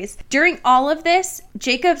Dawn series, during all of this,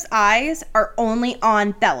 Jacob's eyes are only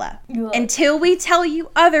on Bella. Ugh. Until we tell you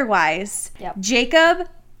otherwise, Jacob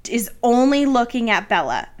is only looking at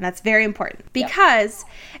Bella, and that's very important because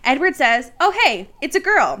Edward says, oh hey, it's a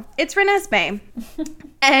girl, it's Renesmee.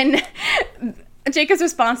 And Jacob's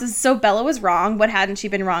response is, so Bella was wrong, what hadn't she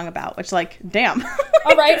been wrong about? Which, like, damn.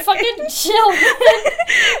 All right, fucking chill.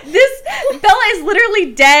 Bella is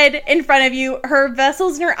literally dead in front of you, her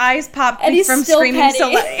vessels in her eyes pop and from screaming petty. so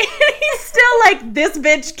loud. He's still like, this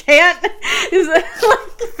bitch can't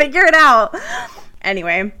figure it out.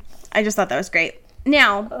 Anyway, I just thought that was great.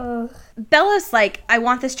 Now, Bella's like, I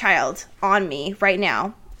want this child on me right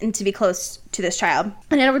now and to be close to this child.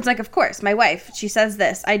 And Edward's like, of course, my wife, she says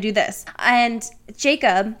this, I do this. And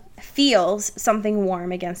Jacob feels something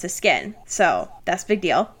warm against his skin. So that's a big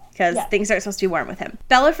deal because things aren't supposed to be warm with him.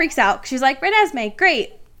 Bella freaks out. She's like, Renesmee,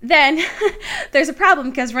 great. Then there's a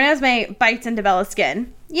problem because Renesmee bites into Bella's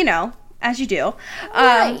skin, you know, as you do.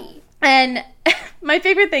 Right. And my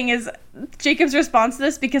favorite thing is Jacob's response to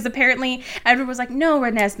this, because apparently Edward was like, no,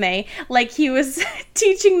 Renesmee. Like, he was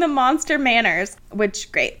teaching the monster manners,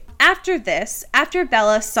 which, great. After this, after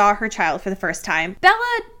Bella saw her child for the first time,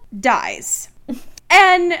 Bella dies.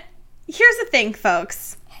 And here's the thing,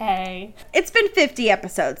 folks. Hey. It's been 50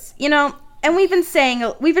 episodes, you know, and we've been saying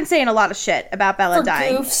a lot of shit about Bella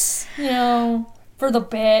dying. Goofs, you know, for the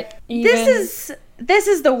bit. Even. This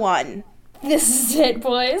is the one. This is it,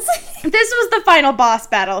 boys. This was the final boss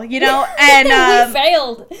battle, you know, and we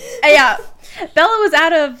failed. Yeah, Bella was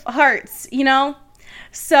out of hearts, you know,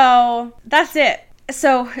 so that's it.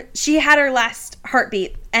 So she had her last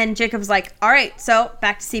heartbeat, and Jacob's like, all right, so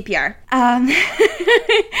back to CPR.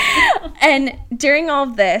 And during all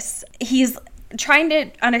of this, he's trying to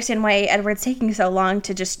understand why Edward's taking so long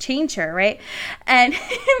to just change her, right? And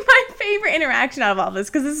my favorite interaction out of all this,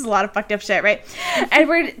 because this is a lot of fucked up shit, right?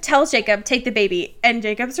 Edward tells Jacob, take the baby, and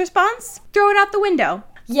Jacob's response, throw it out the window.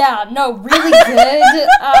 Yeah, no, really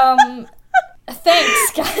good.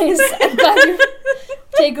 Thanks, guys. I'm glad you're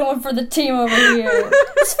taking one for the team over here.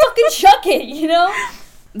 Just fucking chuck it, you know?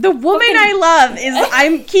 The woman I love is,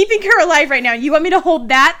 I'm keeping her alive right now. You want me to hold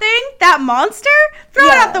that thing? That monster? Throw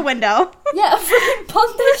it out the window. Yeah, freaking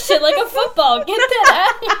punt that shit like a football. Get that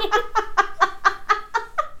out of here.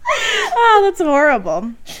 Oh, that's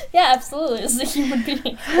horrible. Yeah, absolutely. As a human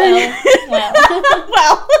being.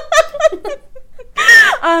 Well.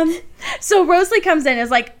 So Rosalie comes in and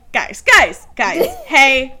is like, guys,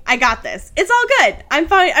 hey, I got this. It's all good. I'm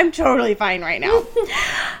fine. I'm totally fine right now.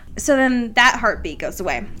 So then that heartbeat goes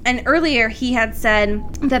away. And earlier he had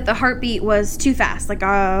said that the heartbeat was too fast, like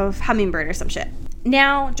a hummingbird or some shit.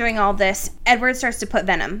 Now, during all this, Edward starts to put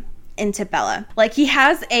venom into Bella. Like, he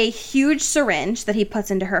has a huge syringe that he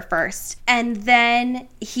puts into her first. And then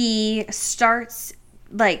he starts,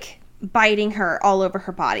 like, biting her all over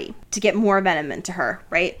her body to get more venom into her,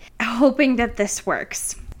 right? Hoping that this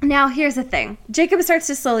works. Now, here's the thing. Jacob starts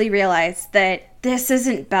to slowly realize that this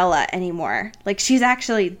isn't Bella anymore. Like, she's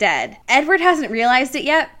actually dead. Edward hasn't realized it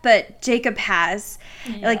yet, but Jacob has.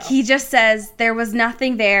 Yeah. Like, he just says there was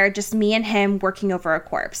nothing there, just me and him working over a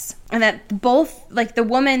corpse. And that both, like, the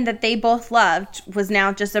woman that they both loved was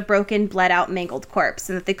now just a broken, bled out, mangled corpse,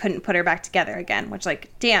 and that they couldn't put her back together again, which, like,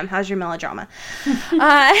 damn, how's your melodrama?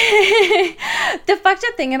 The fucked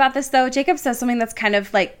up thing about this, though, Jacob says something that's kind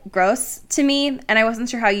of, like, gross to me, and I wasn't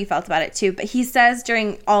sure how you felt about it, too, but he says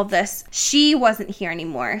during all this, she wasn't here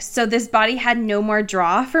anymore, so this body had no more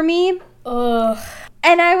draw for me. Ugh.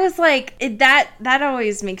 And I was like, that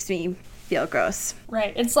always makes me feel gross.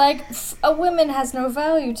 Right. It's like, a woman has no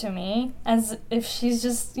value to me, as if she's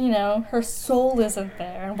just, you know, her soul isn't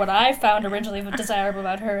there. And what I found originally desirable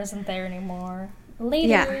about her isn't there anymore. Later.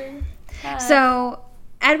 Yeah. Bye. So,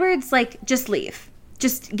 Edward's like, just leave.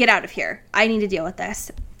 Just get out of here. I need to deal with this.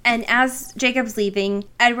 And as Jacob's leaving,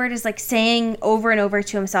 Edward is like saying over and over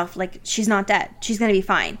to himself, like, she's not dead. She's going to be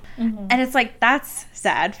fine. Mm-hmm. And it's like, that's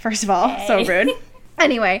sad, first of all. Hey. So rude.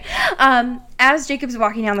 Anyway, as Jacob's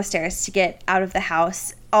walking down the stairs to get out of the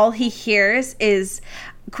house, all he hears is,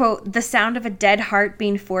 quote, the sound of a dead heart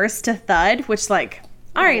being forced to thud, which, like,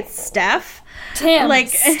 all right, Steph. Damn, like,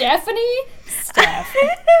 Stephanie? Steph.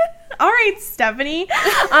 All right, Stephanie.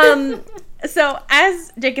 So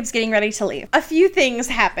as Jacob's getting ready to leave, a few things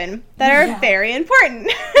happen that are very important.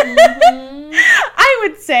 Mm-hmm. I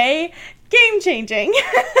would say game-changing.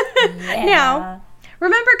 Yeah. Now,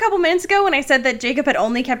 remember a couple minutes ago when I said that Jacob had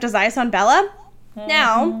only kept his eyes on Bella? Mm-hmm.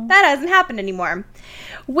 Now, that hasn't happened anymore.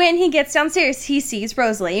 When he gets downstairs, he sees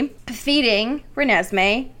Rosalie feeding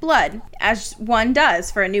Renesmee blood, as one does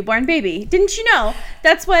for a newborn baby. Didn't you know?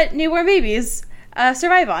 That's what newborn babies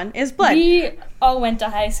survive on, is blood. We all went to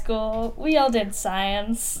high school. We all did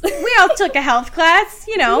science. We all took a health class,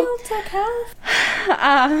 you know. We all took health.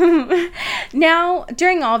 Now,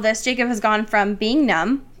 during all this, Jacob has gone from being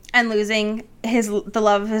numb and losing the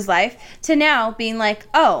love of his life to now being like,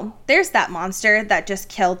 oh, there's that monster that just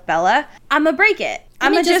killed Bella. I'm gonna break it.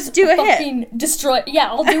 I'm gonna just do a hit. Destroy. Yeah,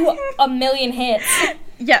 I'll do a million hits.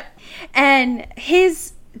 Yep. And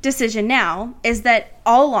his decision now is that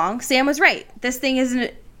all along Sam was right. This thing is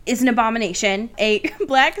an abomination, a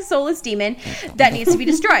black soulless demon that needs to be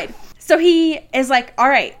destroyed. So he is like, all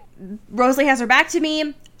right, Rosalie has her back to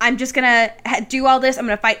me. I'm just gonna do all this. I'm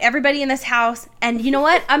gonna fight everybody in this house, and you know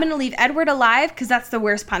what? I'm gonna leave Edward alive because that's the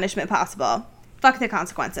worst punishment possible. Fuck the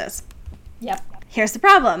consequences. Yep. Here's the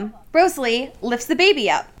problem. Rosalie lifts the baby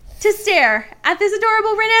up to stare at this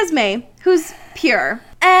adorable Renesmee, who's pure.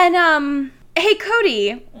 And hey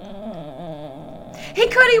Cody,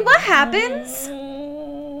 what happens?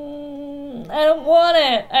 I don't want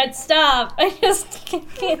it. I'd stop. I just can't.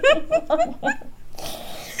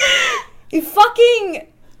 You fucking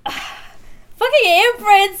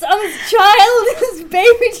imprints on this child, this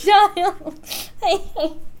baby child.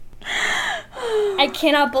 I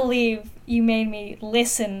cannot believe you made me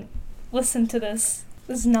listen to this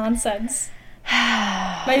nonsense.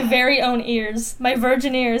 My very own ears, my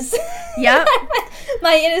virgin ears. Yep.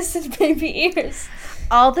 My innocent baby ears.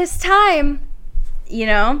 All this time,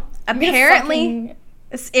 apparently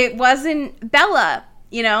it wasn't Bella,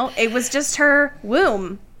 it was just her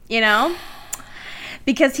womb,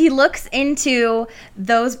 because he looks into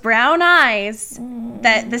those brown eyes,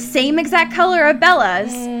 that the same exact color of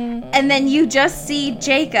Bella's, and then you just see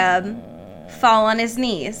Jacob fall on his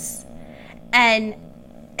knees. And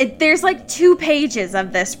there's like 2 pages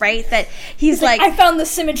of this, right? That he's like, I found the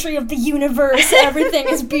symmetry of the universe. Everything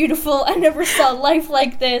is beautiful. I never saw life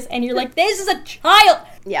like this. And you're like, this is a child.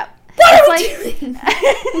 Yep. What are we doing?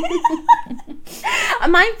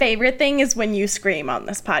 My favorite thing is when you scream on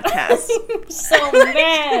this podcast. I'm so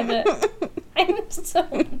mad. I'm so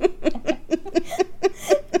mad.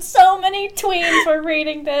 So many tweens were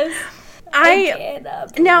reading this.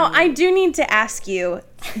 Now, I do need to ask you,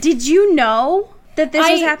 did you know that this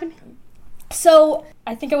was happening? So,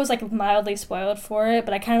 I think I was, like, mildly spoiled for it,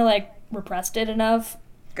 but I kind of, like, repressed it enough.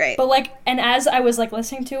 Great. But, like, and as I was, like,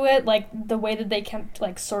 listening to it, like, the way that they kept,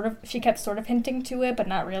 like, she kept sort of hinting to it, but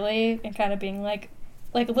not really, and kind of being, like,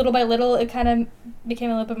 little by little, it kind of became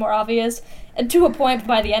a little bit more obvious. And to a point,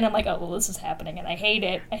 by the end, I'm like, oh, well, this is happening, and I hate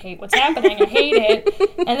it. I hate what's happening. I hate it.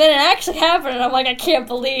 And then it actually happened, and I'm like, I can't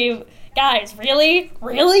believe... Guys, really?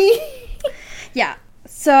 Really? Yeah.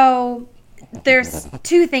 So there's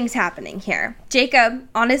 2 things happening here. Jacob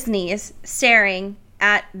on his knees staring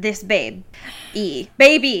at this baby,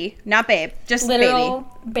 not babe, just literal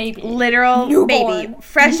baby. Literal newborn. Baby,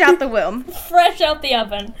 fresh out the womb. Fresh out the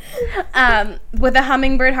oven. With a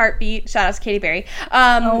hummingbird heartbeat. Shout out to Katy Perry.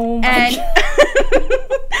 Oh my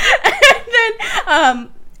God.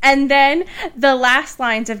 and then the last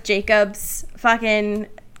lines of Jacob's fucking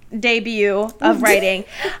debut of writing.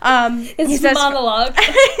 He says, monologue.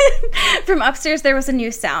 From upstairs there was a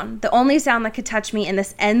new sound, the only sound that could touch me in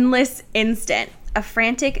this endless instant, a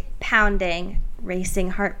frantic pounding, racing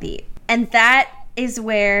heartbeat. And that is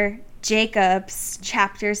where Jacob's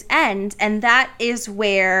chapters end, and that is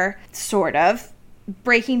where sort of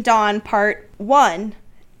Breaking Dawn Part 1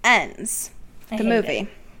 ends. The movie.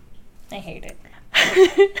 I hate it.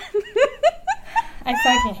 I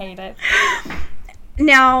fucking hate it.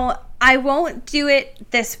 Now, I won't do it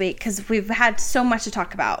this week because we've had so much to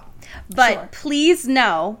talk about. But Please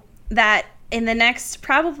know that in the next,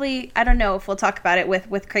 probably, I don't know if we'll talk about it with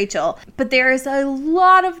Rachel, but there is a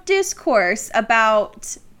lot of discourse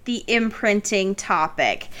about the imprinting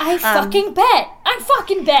topic. I fucking bet.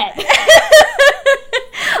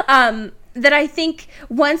 That I think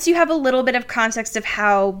once you have a little bit of context of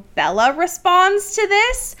how Bella responds to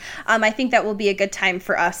this, I think that will be a good time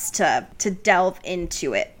for us to delve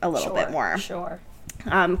into it a little bit more. Sure.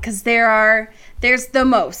 Because there's the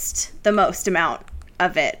most amount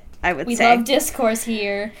of it, I would say. We love discourse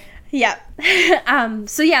here. Yeah.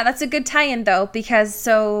 So yeah, that's a good tie-in though, because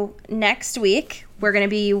next week we're going to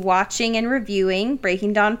be watching and reviewing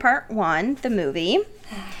Breaking Dawn Part 1, the movie,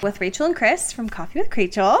 with Rachel and Chris from Coffee with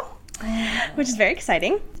Rachel. Which is very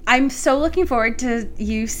exciting. I'm so looking forward to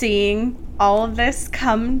you seeing all of this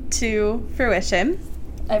come to fruition.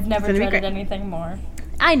 I've never dreaded anything more.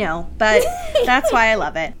 I know, but that's why I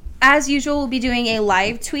love it. As usual, we'll be doing a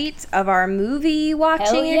live tweet of our movie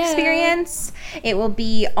watching experience. It will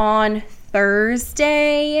be on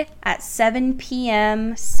Thursday at 7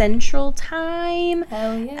 p.m. Central Time.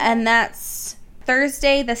 Hell yeah. And that's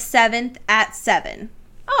Thursday the 7th at 7.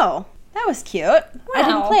 Oh, that was cute. Wow. I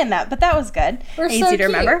didn't plan that, but that was good. Easy to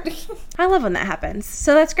remember. I love when that happens.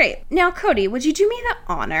 So that's great. Now, Cody, would you do me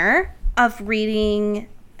the honor of reading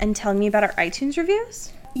and telling me about our iTunes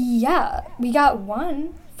reviews? Yeah, we got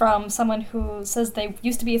one from someone who says they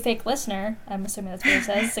used to be a fake listener. I'm assuming that's what it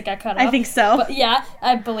says. It got cut off. I think so. But yeah,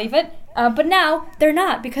 I believe it. But now they're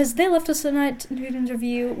not, because they left us an iTunes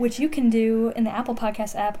review, which you can do in the Apple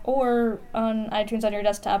Podcast app or on iTunes on your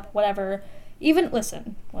desktop, whatever. Even,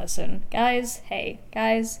 listen, guys,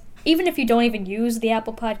 even if you don't even use the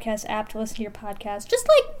Apple Podcast app to listen to your podcast, just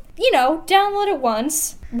download it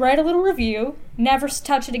once, write a little review, never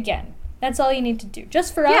touch it again. That's all you need to do.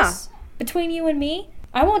 Just for us, between you and me.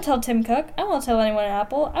 I won't tell Tim Cook. I won't tell anyone at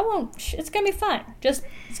Apple. I won't. It's going to be fine. It's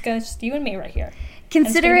just you and me right here.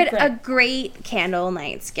 Consider it a great candle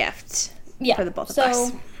night's gift for the both of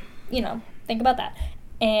us. So, think about that.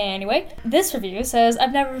 Anyway, this review says,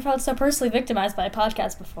 I've never felt so personally victimized by a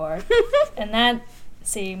podcast before. And that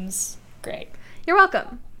seems great. You're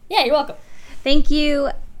welcome. Yeah, you're welcome. Thank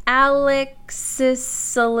you,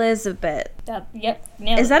 Alexis Elizabeth. Yep.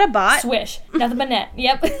 Is that a bot? Swish. Nothing but net.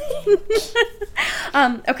 Yep.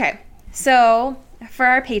 Okay. So, for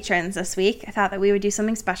our patrons this week, I thought that we would do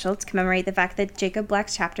something special to commemorate the fact that Jacob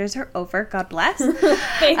Black's chapters are over. God bless.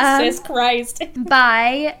 Jesus Christ.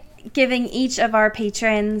 By giving each of our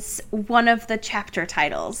patrons one of the chapter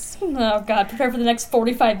titles. Oh, God. Prepare for the next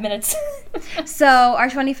 45 minutes. So, our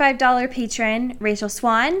 $25 patron, Rachel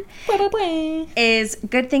Swan, is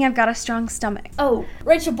Good Thing I've Got a Strong Stomach. Oh,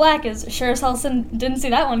 Rachel Black is sure as hell didn't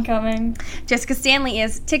see that one coming. Jessica Stanley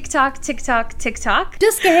is TikTok, TikTok, TikTok.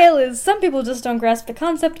 Jessica Hale is Some People Just Don't Grasp the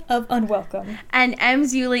Concept of Unwelcome. And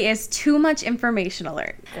Ems Yuli is Too Much Information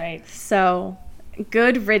Alert. Great. So,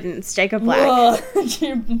 good riddance, Jacob Black. Whoa,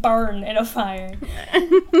 you burn in a fire.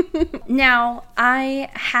 Now, I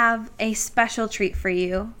have a special treat for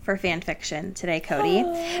you for fan fiction today, Cody,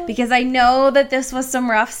 because I know that this was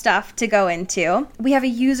some rough stuff to go into. We have a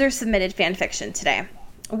user-submitted fan fiction today,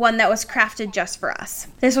 one that was crafted just for us.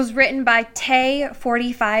 This was written by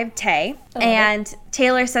Tay45Tay, and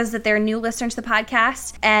Taylor says that they're a new listener to the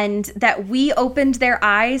podcast and that we opened their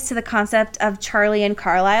eyes to the concept of Charlie and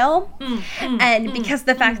Carlisle. Because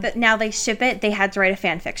the fact that now they ship it, they had to write a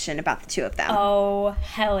fan fiction about the two of them. Oh,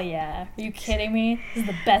 hell yeah. Are you kidding me? This is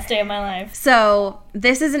the best day of my life. So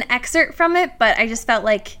this is an excerpt from it, but I just felt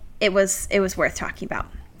like it was worth talking about.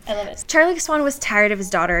 I love it. Charlie Swan was tired of his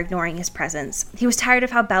daughter ignoring his presence. He was tired of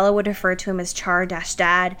how Bella would refer to him as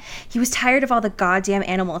Char-Dad. He was tired of all the goddamn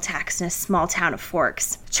animal attacks in a small town of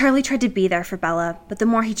Forks. Charlie tried to be there for Bella, but the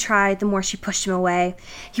more he tried, the more she pushed him away.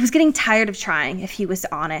 He was getting tired of trying, if he was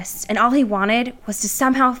honest, and all he wanted was to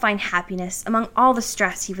somehow find happiness among all the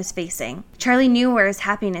stress he was facing. Charlie knew where his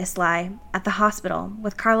happiness lay, at the hospital,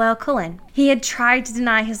 with Carlisle Cullen. He had tried to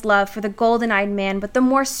deny his love for the golden-eyed man, but the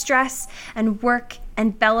more stress and work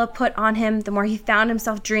and Bella put on him, the more he found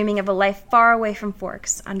himself dreaming of a life far away from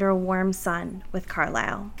Forks, under a warm sun, with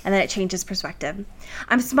Carlisle. And then it changed his perspective.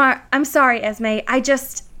 I'm sorry, Esme. I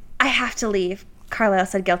have to leave, Carlisle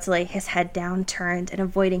said guiltily, his head down-turned and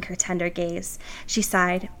avoiding her tender gaze. She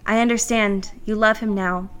sighed. I understand. You love him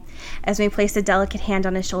now. Esme placed a delicate hand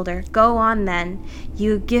on his shoulder. Go on, then.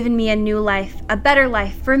 You've given me a new life, a better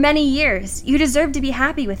life, for many years. You deserve to be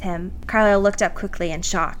happy with him. Carlisle looked up quickly in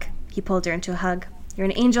shock. He pulled her into a hug. You're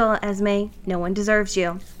an angel, Esme. No one deserves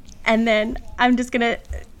you. And then I'm just going to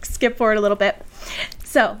skip forward a little bit.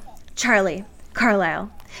 So, Charlie, Carlisle.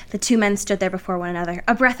 The two men stood there before one another,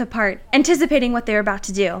 a breath apart, anticipating what they were about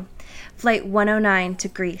to do. Flight 109 to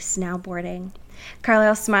Greece, now boarding.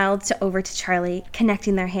 Carlisle smiled over to Charlie,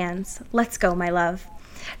 connecting their hands. Let's go, my love.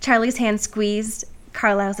 Charlie's hand squeezed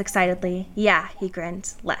Carlisle's excitedly. Yeah, he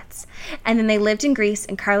grinned. Let's. And then they lived in Greece,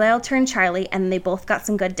 and Carlisle turned Charlie, and they both got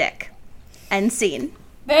some good dick. End scene.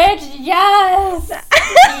 Bitch, yes!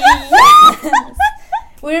 Yes!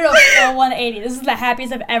 We did a full 180. This is the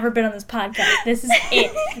happiest I've ever been on this podcast. This is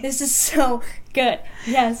it. This is so good.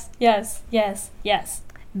 Yes, yes, yes, yes.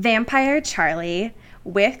 Vampire Charlie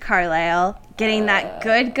with Carlisle getting that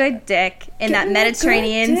good dick in that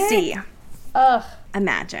Mediterranean Sea. Ugh.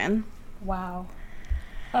 Imagine. Wow.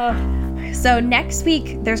 Ugh. So next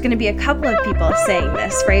week, there's going to be a couple of people saying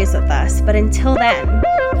this phrase with us, but until then...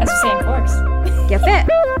 As we say in Forks. Get fit.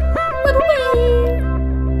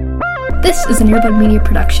 This is an Earbud Media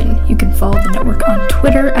production. You can follow the network on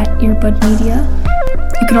Twitter at Earbud Media.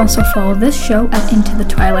 You can also follow this show at Into the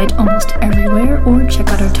Twilight almost everywhere, or check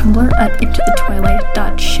out our Tumblr at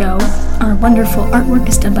intothetwilight.show. Our wonderful artwork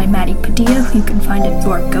is done by Maddie Padilla, who you can find at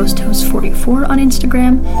YourGhostHost44 on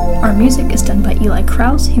Instagram. Our music is done by Eli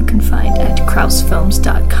Krause, who you can find at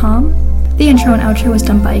krausefilms.com. The intro and outro was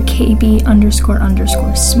done by KB__Smith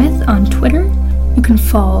on Twitter. You can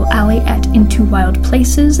follow Allie at Into Wild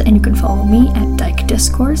Places, and you can follow me at Dyke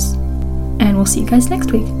Discourse. And we'll see you guys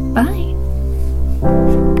next week. Bye!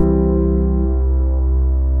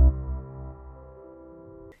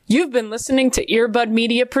 You've been listening to Earbud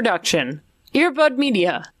Media Production. Earbud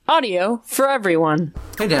Media. Audio for everyone.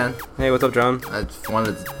 Hey, Dan. Hey, what's up, John? I just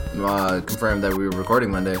wanted to confirm that we were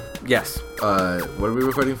recording Monday. Yes. What are we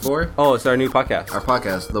recording for? Oh, it's our new podcast. Our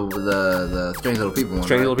podcast, the Strange Little People one,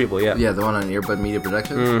 Strange right? Little People, yeah. Yeah, the one on Earbud Media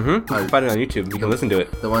Productions. Mm-hmm. You can find it on YouTube. You can listen to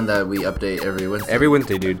it. The one that we update every Wednesday. Every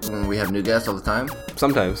Wednesday, dude. When we have new guests all the time.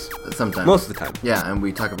 Sometimes. Most of the time. Yeah, and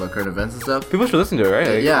we talk about current events and stuff. People should listen to it,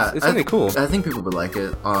 right? Yeah. It's something cool. I think people would like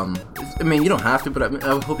it. I mean, you don't have to, but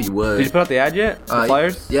I hope you would. Did you put out the ad yet? The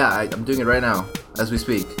flyers? Yeah, I'm doing it right now, as we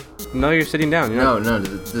speak. No, you're sitting down. No,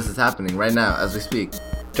 this is happening right now, as we speak.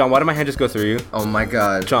 John, why did my hand just go through you? Oh my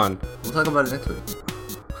god. John. We'll talk about it next week.